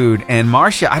our food, and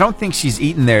Marcia, I don't think she's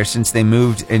eaten there since they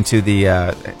moved into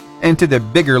the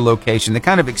bigger location. They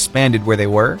kind of expanded where they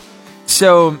were.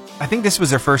 So I think this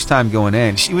was her first time going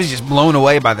in. She was just blown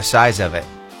away by the size of it.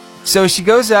 So she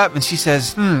goes up and she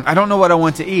says, I don't know what I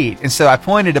want to eat. And so I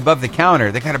pointed above the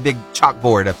counter. They got a big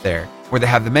chalkboard up there where they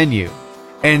have the menu.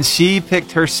 And she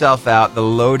picked herself out the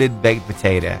loaded baked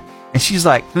potato. And she's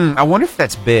like, I wonder if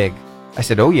that's big. I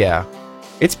said, oh yeah.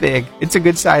 It's big. It's a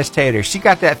good-sized tater. She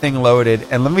got that thing loaded,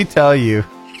 and let me tell you,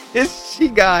 she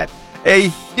got a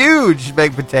huge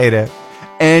baked potato,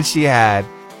 and she had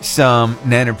some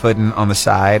nanner pudding on the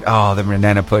side. Oh, the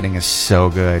nanner pudding is so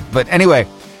good. But anyway,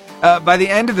 by the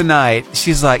end of the night,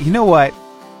 she's like, you know what?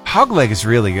 Hog Leg is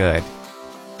really good.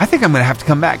 I think I'm going to have to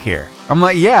come back here. I'm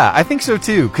like, yeah, I think so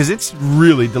too, because it's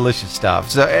really delicious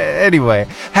stuff. So anyway,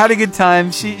 had a good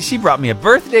time. She brought me a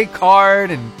birthday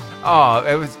card, and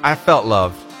I felt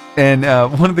loved. And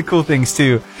one of the cool things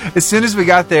too, as soon as we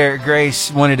got there,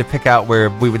 Grace wanted to pick out where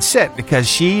we would sit because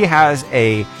she has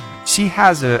a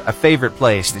favorite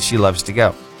place that she loves to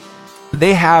go.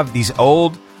 They have these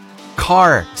old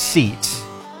car seats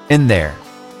in there,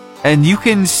 and you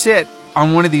can sit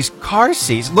on one of these car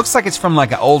seats. It looks like it's from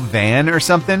like an old van or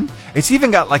something. It's even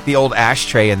got like the old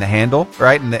ashtray in the handle,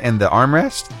 right, in the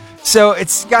armrest. So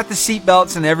it's got the seat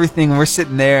belts and everything. We're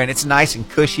sitting there, and it's nice and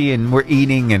cushy, and we're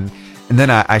eating. And then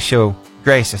I show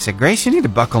Grace. I said, Grace, you need to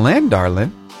buckle in,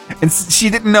 darling. And she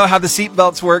didn't know how the seat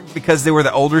belts worked because they were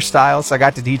the older style, so I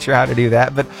got to teach her how to do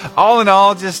that. But all in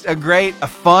all, just a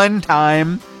fun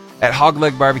time at Hog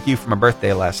Leg Barbecue for my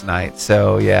birthday last night.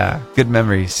 So yeah, good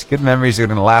memories. Good memories are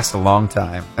going to last a long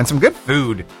time. And some good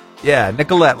food. Yeah,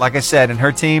 Nicolette, like I said, and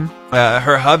her team,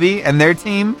 her hubby and their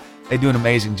team, they do an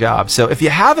amazing job. So if you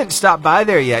haven't stopped by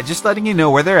there yet, just letting you know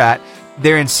where they're at.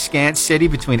 They're in Scant City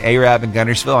between Arab and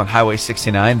Guntersville on Highway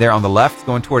 69. They're on the left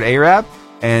going toward Arab,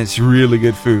 and it's really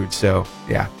good food. So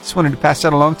yeah, just wanted to pass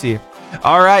that along to you.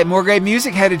 All right, more great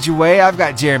music headed your way. I've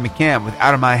got Jeremy Camp with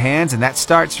Out of My Hands, and that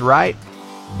starts right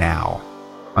now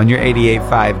on your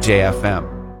 88.5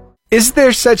 JFM. Is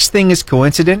there such thing as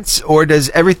coincidence, or does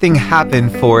everything happen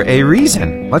for a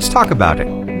reason? Let's talk about it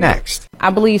next. I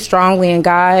believe strongly in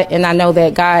God, and I know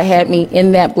that God had me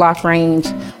in that block range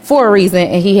for a reason,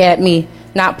 and he had me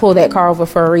not pull that car over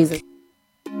for a reason.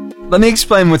 Let me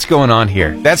explain what's going on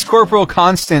here. That's Corporal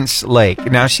Constance Lake.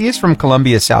 Now, she is from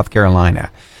Columbia, South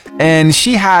Carolina, and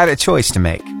she had a choice to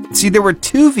make. See, there were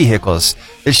two vehicles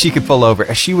that she could pull over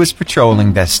as she was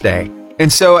patrolling this day.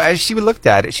 And so as she looked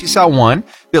at it, she saw one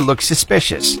that looked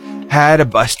suspicious, had a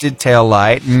busted tail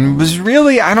light, and was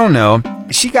really, I don't know,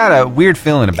 she got a weird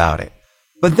feeling about it.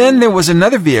 But then there was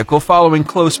another vehicle following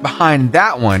close behind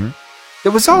that one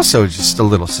that was also just a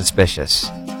little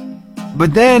suspicious.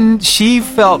 But then she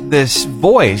felt this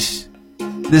voice,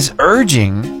 this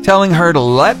urging, telling her to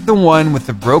let the one with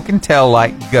the broken tail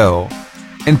light go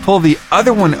and pull the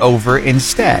other one over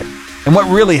instead. And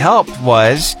what really helped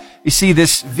was, you see,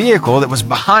 this vehicle that was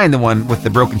behind the one with the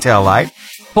broken tail light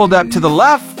pulled up to the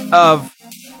left of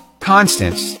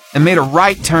Constance and made a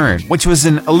right turn, which was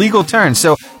an illegal turn.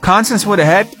 So Constance went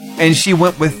ahead and she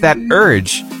went with that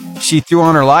urge. She threw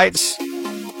on her lights,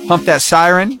 pumped that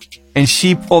siren, and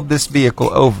she pulled this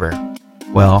vehicle over.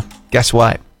 Well, guess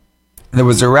what? There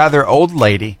was a rather old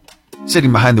lady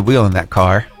sitting behind the wheel in that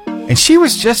car, and she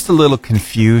was just a little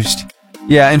confused.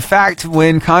 Yeah, in fact,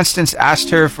 when Constance asked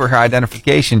her for her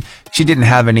identification, she didn't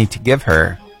have any to give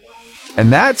her.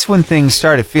 And that's when things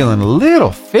started feeling a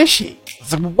little fishy.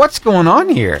 It's like, what's going on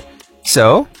here?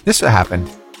 So, this is what happened.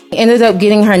 Ended up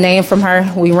getting her name from her.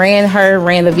 We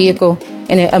ran the vehicle,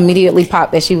 and it immediately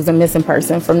popped that she was a missing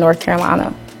person from North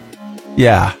Carolina.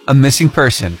 Yeah, a missing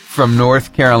person from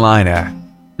North Carolina.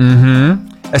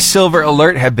 A silver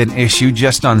alert had been issued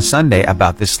just on Sunday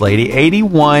about this lady,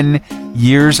 81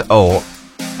 years old,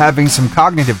 having some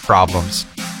cognitive problems.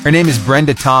 Her name is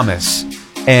Brenda Thomas,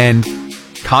 and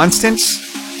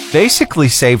Constance basically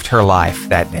saved her life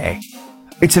that day.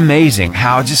 It's amazing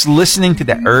how just listening to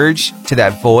that urge, to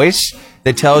that voice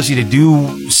that tells you to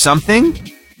do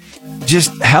something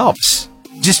just helps.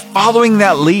 Just following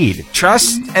that lead.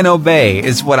 Trust and obey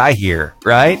is what I hear,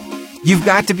 right? You've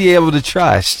got to be able to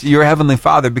trust your Heavenly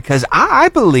Father, because I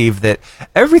believe that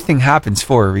everything happens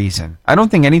for a reason. I don't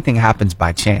think anything happens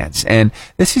by chance. And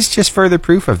this is just further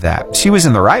proof of that. She was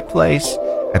in the right place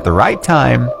at the right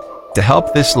time to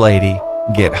help this lady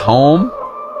get home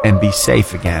and be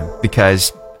safe again.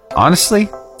 Because honestly,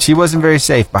 she wasn't very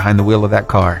safe behind the wheel of that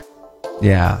car.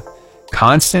 Yeah.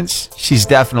 Constance, she's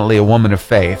definitely a woman of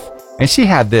faith. And she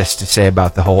had this to say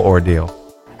about the whole ordeal.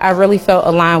 I really felt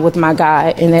aligned with my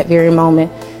God in that very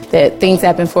moment, that things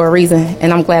happen for a reason,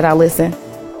 and I'm glad I listened.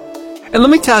 And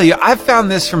let me tell you, I've found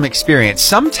this from experience.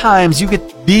 Sometimes you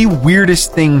get the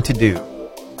weirdest thing to do,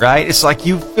 right? It's like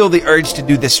you feel the urge to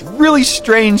do this really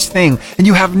strange thing, and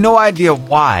you have no idea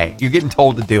why you're getting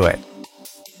told to do it.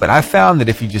 But I've found that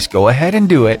if you just go ahead and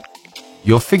do it,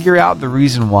 you'll figure out the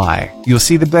reason why. You'll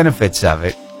see the benefits of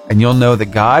it, and you'll know that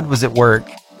God was at work,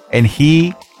 and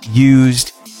He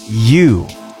used you.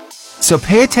 So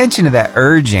pay attention to that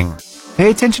urging.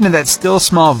 Pay attention to that still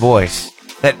small voice,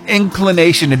 that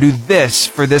inclination to do this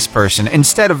for this person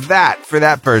instead of that for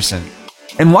that person.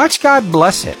 And watch God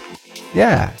bless it.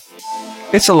 Yeah.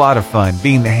 It's a lot of fun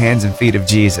being the hands and feet of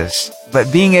Jesus,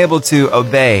 but being able to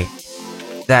obey,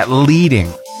 that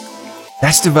leading,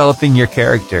 that's developing your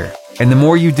character. And the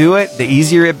more you do it, the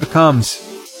easier it becomes.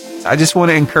 So I just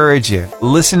want to encourage you,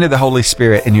 listen to the Holy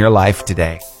Spirit in your life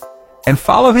today and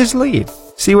follow His lead.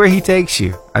 See where He takes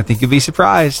you. I think you'll be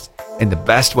surprised in the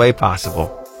best way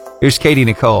possible. Here's Katie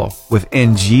Nicole with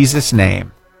In Jesus'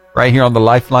 Name, right here on the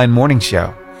Lifeline Morning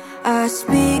Show. I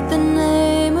speak the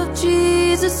name of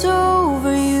Jesus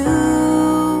over you.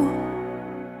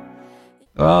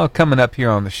 Well, coming up here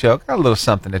on the show, got a little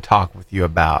something to talk with you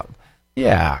about.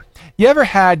 Yeah. You ever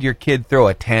had your kid throw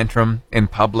a tantrum in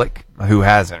public? Who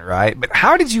hasn't, right? But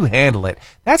how did you handle it?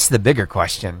 That's the bigger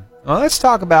question. Well, let's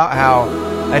talk about how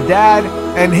a dad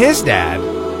and his dad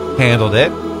handled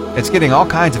it. It's getting all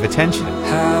kinds of attention.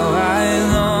 How I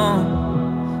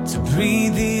long to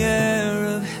breathe the air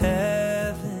of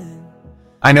heaven.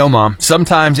 I know, Mom.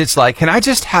 Sometimes it's like, can I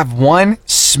just have one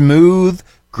smooth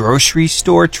grocery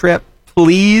store trip,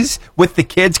 please, with the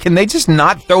kids? Can they just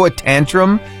not throw a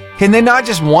tantrum? Can they not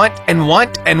just want and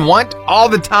want and want all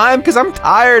the time? Because I'm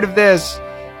tired of this.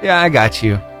 Yeah, I got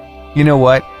you. You know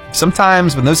what?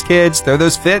 Sometimes when those kids throw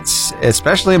those fits,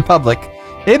 especially in public,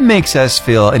 it makes us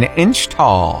feel an inch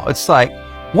tall. It's like,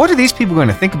 what are these people going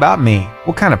to think about me?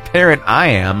 What kind of parent I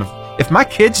am if my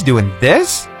kid's doing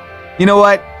this? You know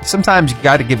what? Sometimes you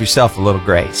got to give yourself a little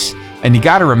grace. And you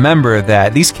got to remember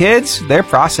that these kids, they're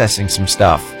processing some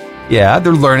stuff. Yeah,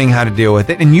 they're learning how to deal with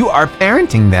it. And you are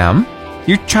parenting them.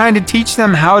 You're trying to teach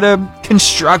them how to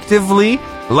constructively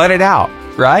let it out,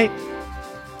 right?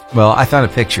 Well, I found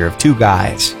a picture of two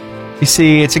guys. You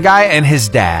see, it's a guy and his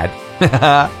dad,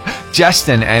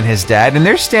 Justin and his dad, and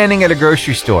they're standing at a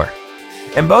grocery store.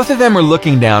 And both of them are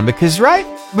looking down because right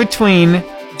between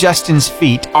Justin's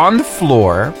feet on the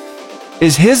floor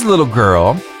is his little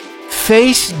girl,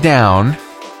 face down,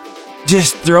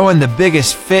 just throwing the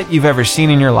biggest fit you've ever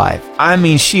seen in your life. I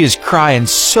mean, she is crying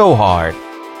so hard,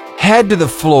 head to the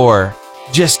floor,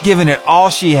 just giving it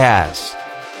all she has.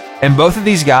 And both of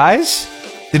these guys,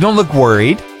 they don't look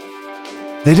worried.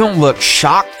 They don't look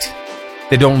shocked.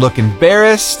 They don't look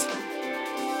embarrassed.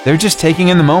 They're just taking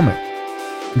in the moment.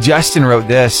 Justin wrote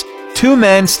this: two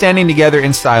men standing together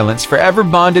in silence, forever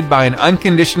bonded by an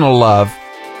unconditional love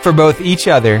for both each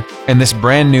other and this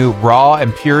brand new, raw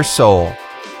and pure soul,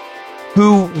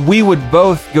 who we would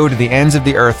both go to the ends of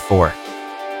the earth for.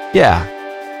 Yeah.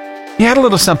 He had a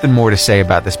little something more to say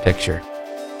about this picture.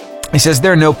 He says,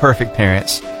 there are no perfect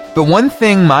parents. But one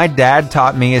thing my dad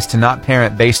taught me is to not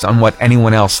parent based on what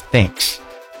anyone else thinks.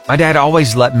 My dad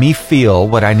always let me feel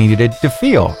what I needed to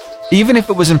feel. even if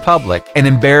it was in public and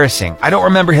embarrassing. I don't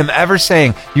remember him ever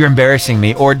saying, "You're embarrassing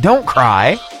me," or "Don't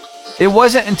cry." It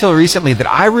wasn't until recently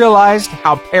that I realized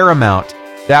how paramount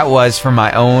that was for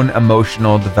my own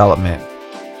emotional development.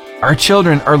 Our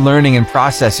children are learning and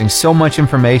processing so much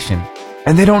information,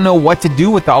 and they don't know what to do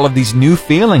with all of these new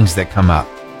feelings that come up.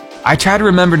 I try to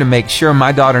remember to make sure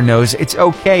my daughter knows it's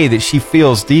okay that she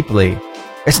feels deeply.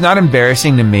 It's not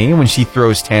embarrassing to me when she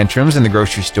throws tantrums in the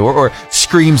grocery store or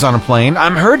screams on a plane.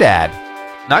 I'm her dad,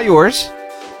 not yours.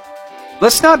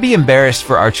 Let's not be embarrassed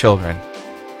for our children.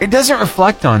 It doesn't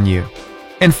reflect on you.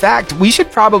 In fact, we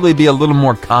should probably be a little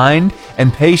more kind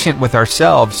and patient with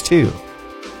ourselves too.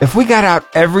 If we got out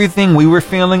everything we were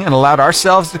feeling and allowed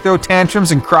ourselves to throw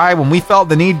tantrums and cry when we felt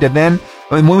the need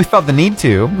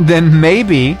to, then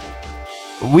maybe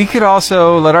we could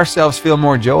also let ourselves feel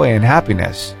more joy and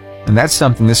happiness. And that's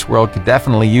something this world could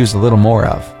definitely use a little more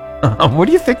of. What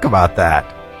do you think about that?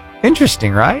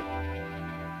 Interesting, right?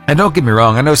 And don't get me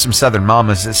wrong, I know some Southern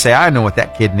mamas that say, "I know what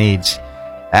that kid needs.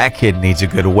 That kid needs a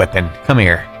good whipping. Come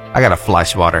here. I got a fly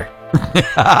swatter."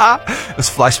 Those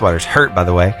fly swatters hurt, by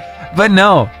the way. But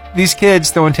no, these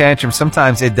kids throwing tantrums,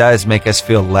 sometimes it does make us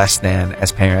feel less than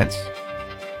as parents.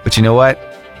 But you know what?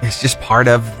 It's just part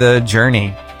of the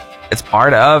journey. It's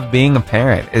part of being a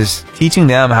parent, is teaching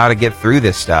them how to get through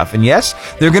this stuff. And yes,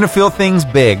 they're going to feel things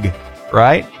big,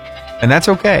 right? And that's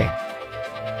okay.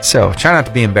 So try not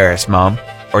to be embarrassed, mom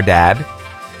or dad.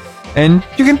 And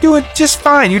you can do it just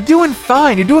fine. You're doing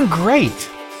fine. You're doing great.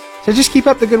 So just keep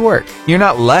up the good work. You're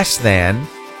not less than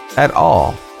at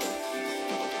all.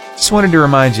 Just wanted to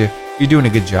remind you, you're doing a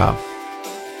good job.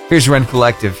 Here's Run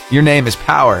Collective. Your name is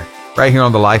Power, right here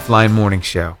on the Lifeline Morning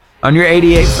Show on your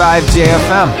 88.5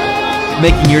 JFM,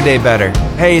 making your day better.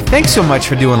 Hey, thanks so much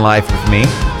for doing life with me.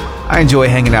 I enjoy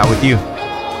hanging out with you.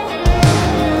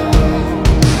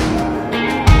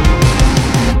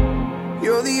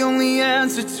 You're the only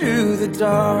answer to the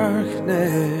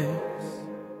darkness.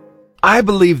 I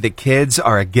believe that kids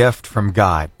are a gift from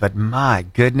God, but my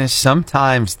goodness,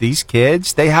 sometimes these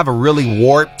kids, they have a really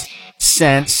warped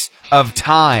sense of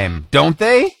time, don't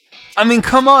they? I mean,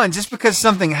 come on, just because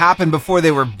something happened before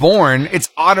they were born, it's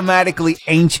automatically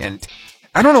ancient.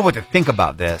 I don't know what to think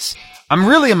about this. I'm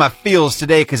really in my feels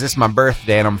today because it's my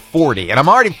birthday and I'm 40, and I'm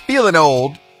already feeling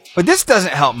old, but this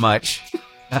doesn't help much.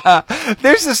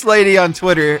 There's this lady on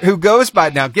Twitter who goes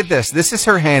by, now get this is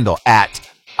her handle, at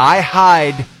I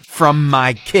hide from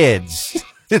my kids.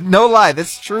 No lie,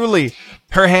 that's truly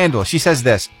her handle. She says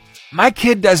this: "My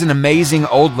kid does an amazing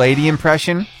old lady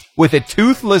impression with a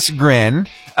toothless grin,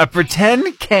 a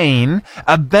pretend cane,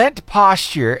 a bent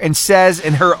posture, and says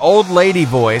in her old lady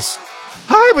voice,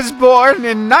 'I was born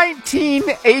in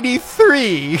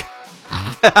 1983.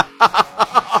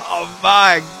 Oh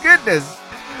my goodness.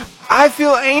 I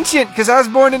feel ancient because I was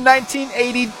born in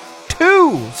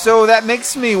 1982. So that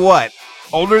makes me what?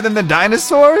 Older than the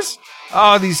dinosaurs?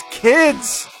 Oh, these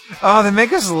kids. Oh, they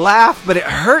make us laugh, but it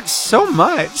hurts so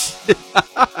much.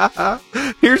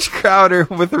 Here's Crowder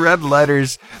with red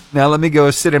letters. Now let me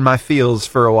go sit in my feels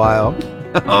for a while.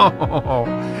 Oh,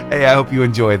 hey, I hope you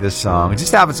enjoy this song.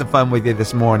 Just having some fun with you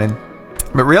this morning.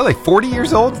 But really, 40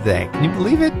 years old today. Can you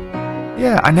believe it?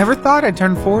 Yeah, I never thought I'd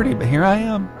turn 40, but here I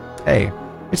am. Hey,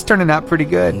 it's turning out pretty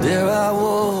good. There I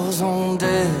was on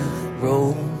death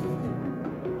row,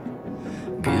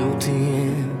 guilty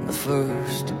in the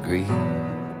first degree.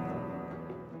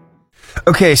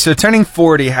 Okay, so turning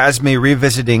 40 has me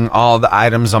revisiting all the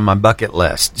items on my bucket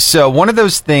list. So one of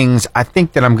those things I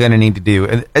think that I'm going to need to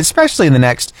do, especially in the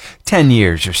next 10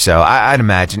 years or so, I'd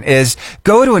imagine, is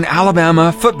go to an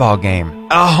Alabama football game,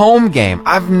 a home game.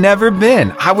 I've never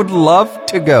been. I would love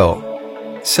to go.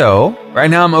 So right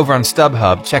now I'm over on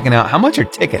StubHub checking out how much are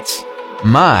tickets.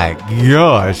 My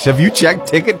gosh, have you checked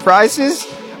ticket prices?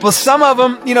 Well, some of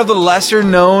them, you know, the lesser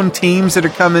known teams that are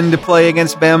coming to play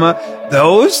against Bama,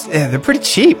 those, they're pretty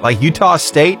cheap. Like Utah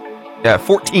State,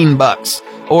 $14.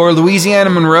 Or Louisiana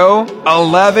Monroe,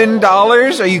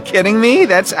 $11. Are you kidding me?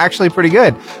 That's actually pretty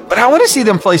good. But I want to see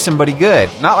them play somebody good.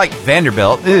 Not like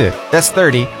Vanderbilt. Ugh, that's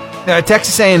 $30.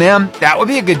 Texas A&M, that would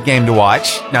be a good game to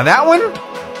watch. Now that one,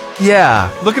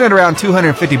 yeah, looking at around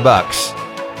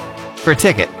 $250 for a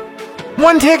ticket.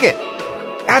 One ticket.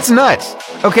 That's nuts.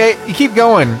 Okay, you keep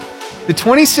going. The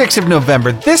 26th of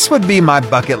November, this would be my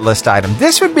bucket list item.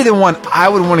 This would be the one I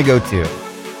would want to go to.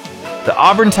 The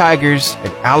Auburn Tigers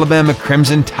at Alabama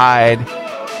Crimson Tide,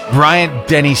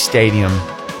 Bryant-Denny Stadium.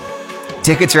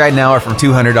 Tickets right now are from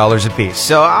 $200 a piece.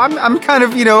 So I'm kind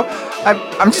of, you know,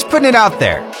 I'm just putting it out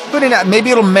there. Putting it out.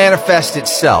 Maybe it'll manifest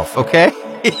itself, okay?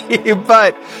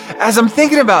 But as I'm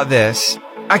thinking about this,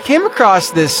 I came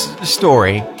across this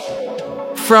story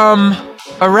from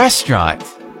a restaurant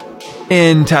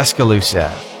in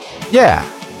Tuscaloosa. Yeah.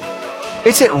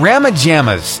 It's at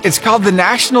Ramajama's. It's called the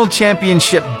National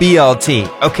Championship BLT.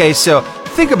 Okay, so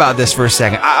think about this for a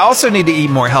second. I also need to eat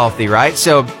more healthy, right?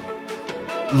 So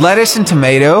lettuce and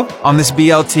tomato on this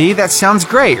BLT, that sounds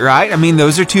great, right? I mean,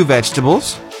 those are two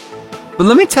vegetables. But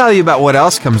let me tell you about what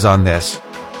else comes on this.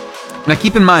 Now,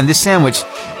 keep in mind, this sandwich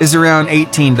is around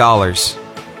 $18.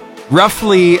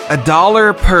 Roughly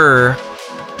 $1 per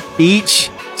each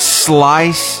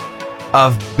slice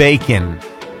of bacon.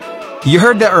 You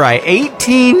heard that right.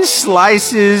 18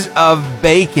 slices of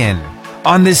bacon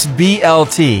on this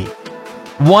BLT.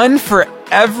 One for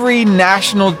every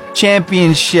national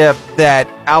championship that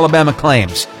Alabama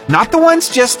claims. Not the ones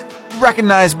just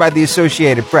recognized by the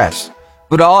Associated Press,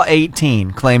 but all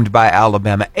 18 claimed by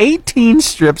Alabama. 18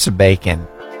 strips of bacon.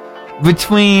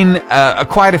 Between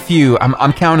quite a few,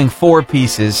 I'm counting 4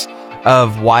 pieces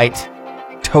of white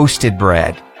toasted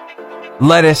bread.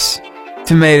 Lettuce,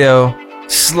 tomato,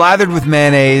 slathered with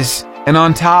mayonnaise, and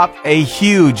on top, a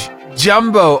huge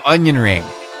jumbo onion ring.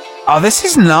 Oh, this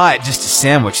is not just a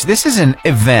sandwich. This is an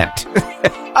event.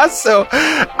 So,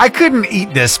 I couldn't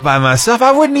eat this by myself.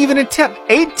 I wouldn't even attempt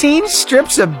 18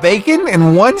 strips of bacon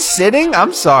in one sitting.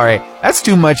 I'm sorry. That's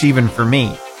too much even for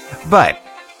me. But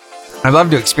I'd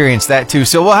love to experience that too.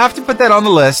 So we'll have to put that on the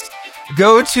list.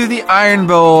 Go to the Iron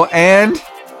Bowl and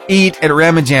eat at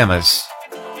Ramajama's.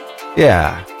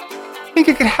 Yeah. I think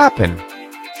it could happen.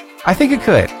 I think it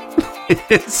could.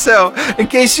 So, in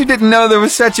case you didn't know there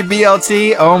was such a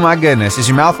BLT, oh my goodness. Is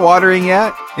your mouth watering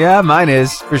yet? Yeah, mine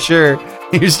is, for sure.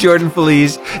 Here's Jordan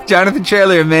Feliz, Jonathan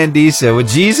Traylor, and Mandisa with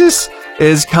Jesus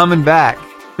is Coming Back.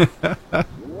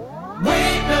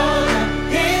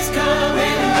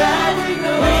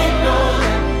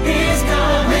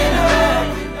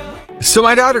 So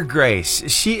my daughter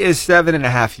Grace, she is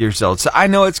 7.5 years old. So I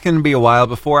know it's going to be a while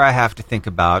before I have to think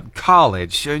about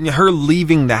college, her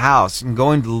leaving the house and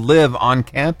going to live on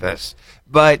campus.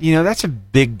 But, you know, that's a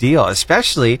big deal,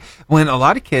 especially when a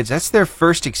lot of kids, that's their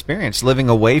first experience living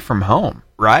away from home,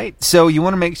 right? So you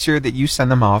want to make sure that you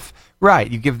send them off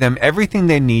right. You give them everything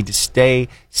they need to stay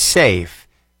safe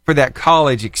for that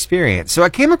college experience. So I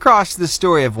came across the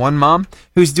story of one mom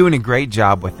who's doing a great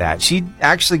job with that. She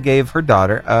actually gave her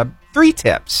daughter 3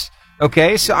 tips.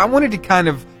 Okay, so I wanted to kind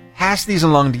of pass these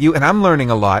along to you, and I'm learning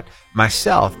a lot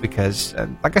myself because,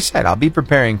 like I said, I'll be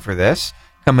preparing for this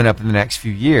coming up in the next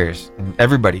few years, and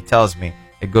everybody tells me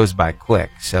it goes by quick,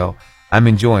 so I'm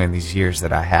enjoying these years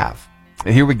that I have.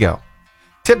 Here we go.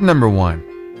 Tip number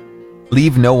 1,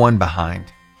 leave no one behind.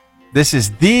 This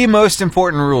is the most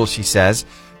important rule, she says.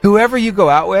 Whoever you go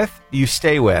out with, you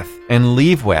stay with and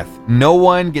leave with. No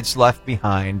one gets left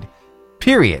behind,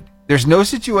 period. There's no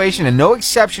situation and no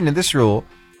exception to this rule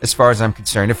as far as I'm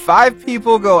concerned. If 5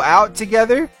 people go out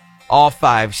together, all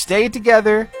 5 stay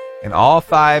together, and all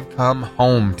 5 come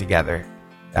home together.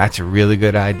 That's a really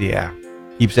good idea.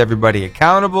 Keeps everybody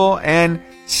accountable and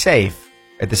safe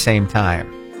at the same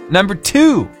time. Number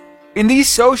 2, in these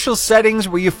social settings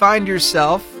where you find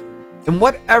yourself, and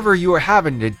whatever you are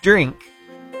having to drink,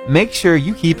 make sure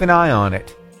you keep an eye on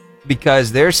it.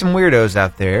 Because there's some weirdos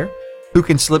out there who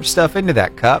can slip stuff into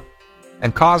that cup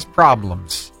and cause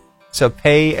problems. So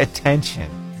pay attention.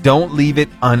 Don't leave it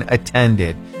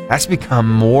unattended. That's become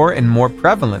more and more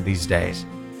prevalent these days.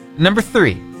 Number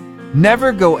 3,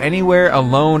 never go anywhere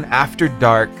alone after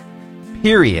dark,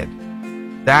 period.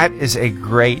 That is a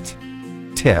great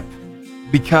tip.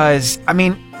 Because, I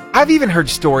mean, I've even heard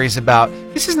stories about,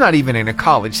 this is not even in a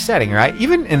college setting, right?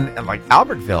 Even in like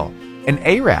Albertville and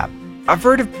Arab. I've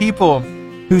heard of people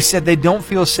who said they don't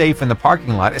feel safe in the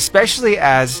parking lot, especially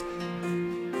as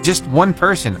just one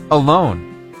person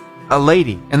alone, a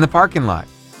lady in the parking lot,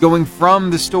 going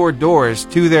from the store doors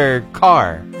to their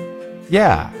car.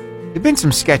 Yeah, there's been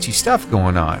some sketchy stuff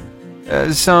going on.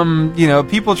 Some,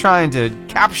 people trying to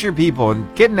capture people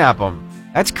and kidnap them.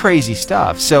 That's crazy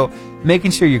stuff. So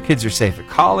making sure your kids are safe at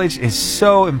college is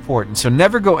so important. So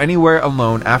never go anywhere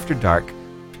alone after dark,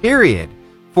 period,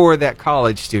 for that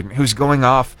college student who's going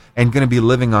off and going to be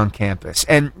living on campus.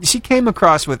 And she came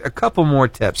across with a couple more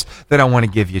tips that I want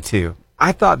to give you too.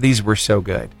 I thought these were so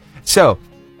good. So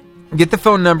get the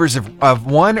phone numbers of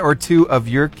 1 or 2 of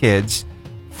your kids'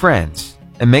 friends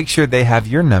and make sure they have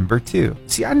your number too.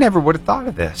 See, I never would have thought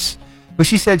of this. But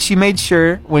she said she made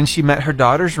sure when she met her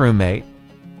daughter's roommate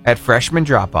at freshman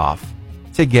drop-off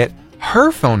to get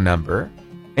her phone number,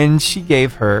 and she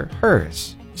gave her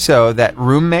hers. So that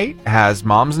roommate has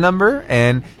mom's number,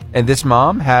 and this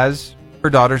mom has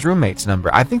her daughter's roommate's number.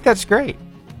 I think that's great.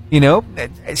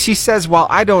 She says, while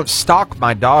I don't stalk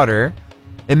my daughter,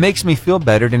 it makes me feel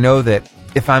better to know that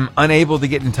if I'm unable to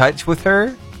get in touch with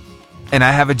her and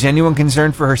I have a genuine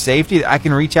concern for her safety, I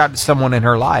can reach out to someone in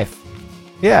her life.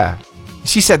 Yeah.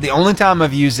 She said the only time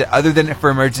I've used it other than for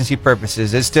emergency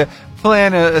purposes is to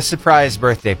plan a surprise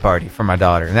birthday party for my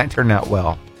daughter, and that turned out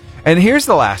well. And here's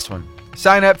the last one.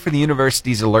 Sign up for the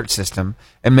university's alert system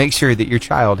and make sure that your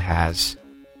child has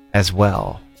as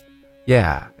well.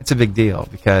 Yeah, it's a big deal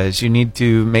because you need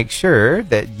to make sure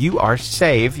that you are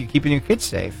safe, you're keeping your kids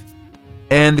safe.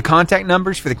 And the contact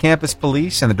numbers for the campus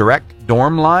police and the direct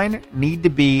dorm line need to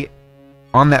be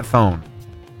on that phone,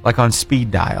 like on speed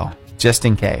dial, just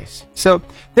in case. So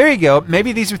there you go.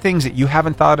 Maybe these are things that you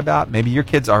haven't thought about. Maybe your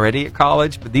kid's already at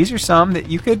college, but these are some that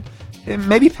you could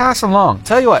maybe pass along.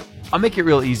 Tell you what, I'll make it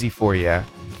real easy for you.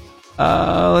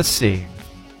 Let's see.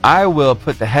 I will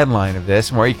put the headline of this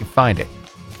and where you can find it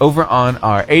over on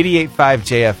our 88.5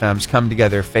 JFM's Come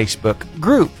Together Facebook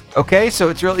group. Okay, so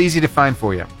it's real easy to find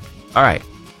for you. All right,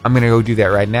 I'm going to go do that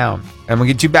right now. I'm going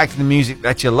to get you back to the music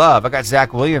that you love. I got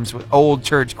Zach Williams with Old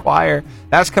Church Choir.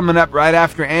 That's coming up right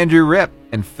after Andrew Ripp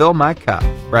and Fill My Cup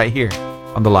right here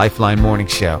on the Lifeline Morning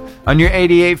Show on your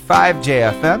 88.5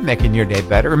 JFM, making your day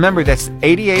better. Remember, that's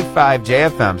 88.5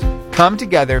 JFM's Come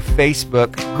Together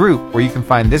Facebook group where you can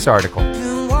find this article.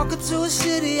 Walk into a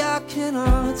city I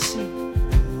cannot see.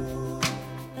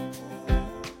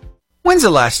 When's the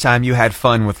last time you had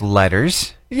fun with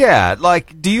letters? Yeah,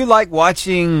 like, do you like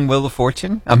watching Wheel of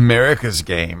Fortune? America's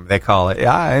Game, they call it.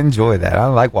 Yeah, I enjoy that. I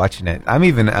like watching it. I'm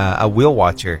even a wheel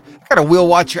watcher. I got a wheel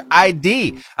watcher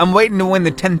ID. I'm waiting to win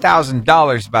the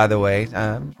 $10,000, by the way.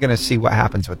 I'm going to see what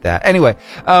happens with that. Anyway,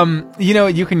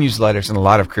 you can use letters in a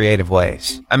lot of creative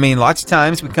ways. I mean, lots of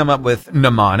times we come up with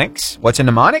mnemonics. What's a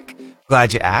mnemonic?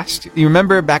 Glad you asked. You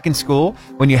remember back in school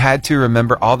when you had to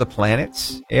remember all the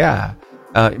planets? Yeah.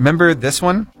 Remember this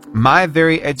one? My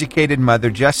very educated mother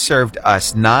just served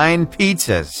us 9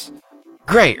 pizzas.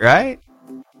 Great, right?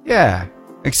 Yeah.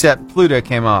 Except Pluto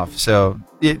came off. So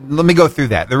let me go through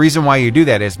that. The reason why you do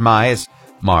that is my is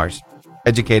Mars.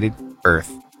 Educated,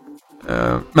 Earth.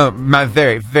 My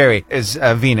very, very is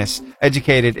Venus.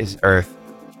 Educated is Earth.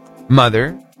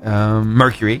 Mother,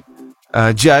 Mercury.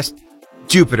 Just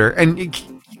Jupiter. And you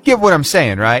get what I'm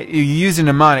saying, right? You use a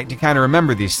mnemonic to kind of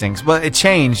remember these things. Well, it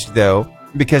changed, though,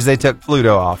 because they took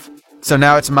Pluto off. So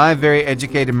now it's my very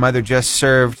educated mother just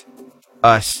served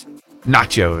us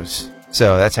nachos.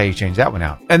 So that's how you change that one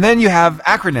out. And then you have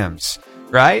acronyms,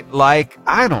 right? Like,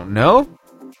 I don't know.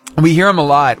 We hear them a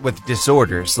lot with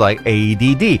disorders like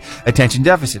ADD, attention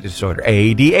deficit disorder,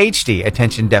 ADHD,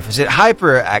 attention deficit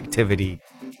hyperactivity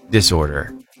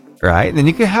disorder, right? And then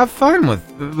you can have fun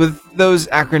with those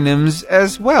acronyms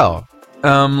as well.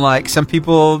 Like some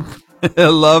people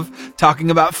love talking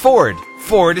about Ford.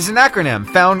 Ford is an acronym,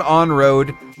 found on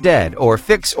road dead, or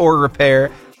fix or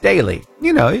repair daily.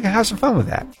 You can have some fun with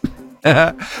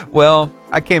that. Well,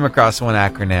 I came across one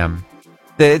acronym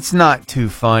that it's not too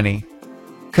funny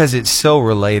because it's so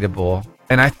relatable.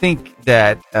 And I think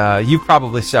that you've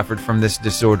probably suffered from this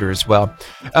disorder as well.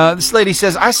 This lady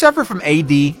says, I suffer from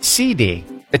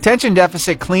ADCD, attention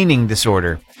deficit cleaning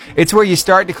disorder. It's where you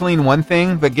start to clean one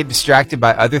thing, but get distracted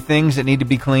by other things that need to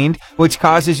be cleaned, which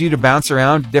causes you to bounce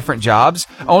around to different jobs,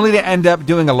 only to end up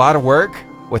doing a lot of work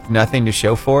with nothing to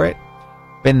show for it.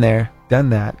 Been there, done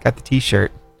that, got the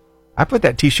t-shirt. I put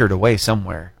that t-shirt away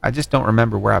somewhere. I just don't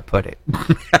remember where I put it.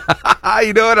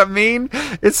 You know what I mean?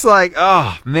 It's like,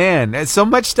 oh, man, so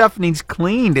much stuff needs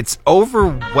cleaned. It's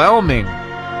overwhelming.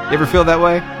 You ever feel that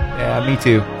way? Yeah, me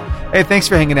too. Hey, thanks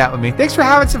for hanging out with me. Thanks for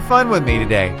having some fun with me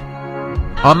today.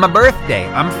 On my birthday.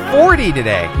 I'm 40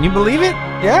 today. Can you believe it?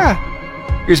 Yeah.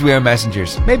 Here's We Are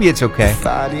Messengers. Maybe it's okay. If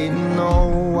I didn't know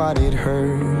what it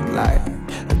hurt like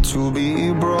to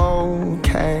be broken,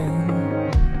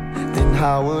 then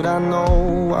how would I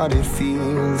know what it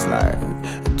feels like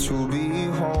to be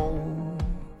whole?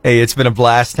 Hey, it's been a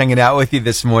blast hanging out with you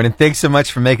this morning. Thanks so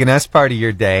much for making us part of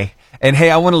your day. And hey,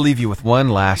 I want to leave you with one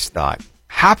last thought.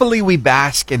 Happily we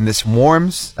bask in this warm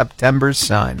September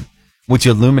sun, which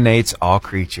illuminates all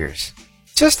creatures.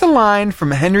 Just a line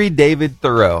from Henry David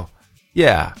Thoreau.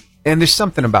 Yeah, and there's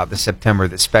something about the September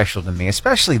that's special to me,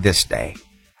 especially this day.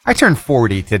 I turned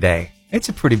 40 today. It's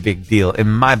a pretty big deal in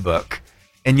my book.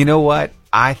 And you know what?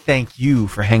 I thank you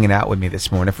for hanging out with me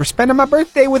this morning, for spending my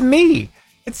birthday with me.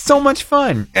 It's so much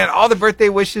fun. And all the birthday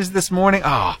wishes this morning,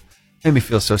 made me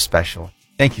feel so special.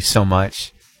 Thank you so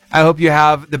much. I hope you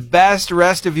have the best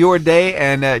rest of your day.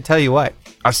 And tell you what,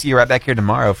 I'll see you right back here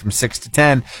tomorrow from 6 to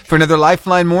 10 for another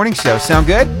Lifeline Morning Show. Sound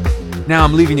good? Now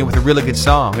I'm leaving you with a really good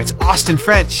song. It's Austin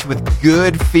French with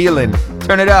Good Feeling.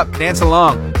 Turn it up, dance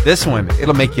along. This one,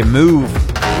 it'll make you move.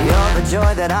 You're the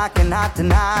joy that I cannot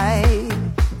deny.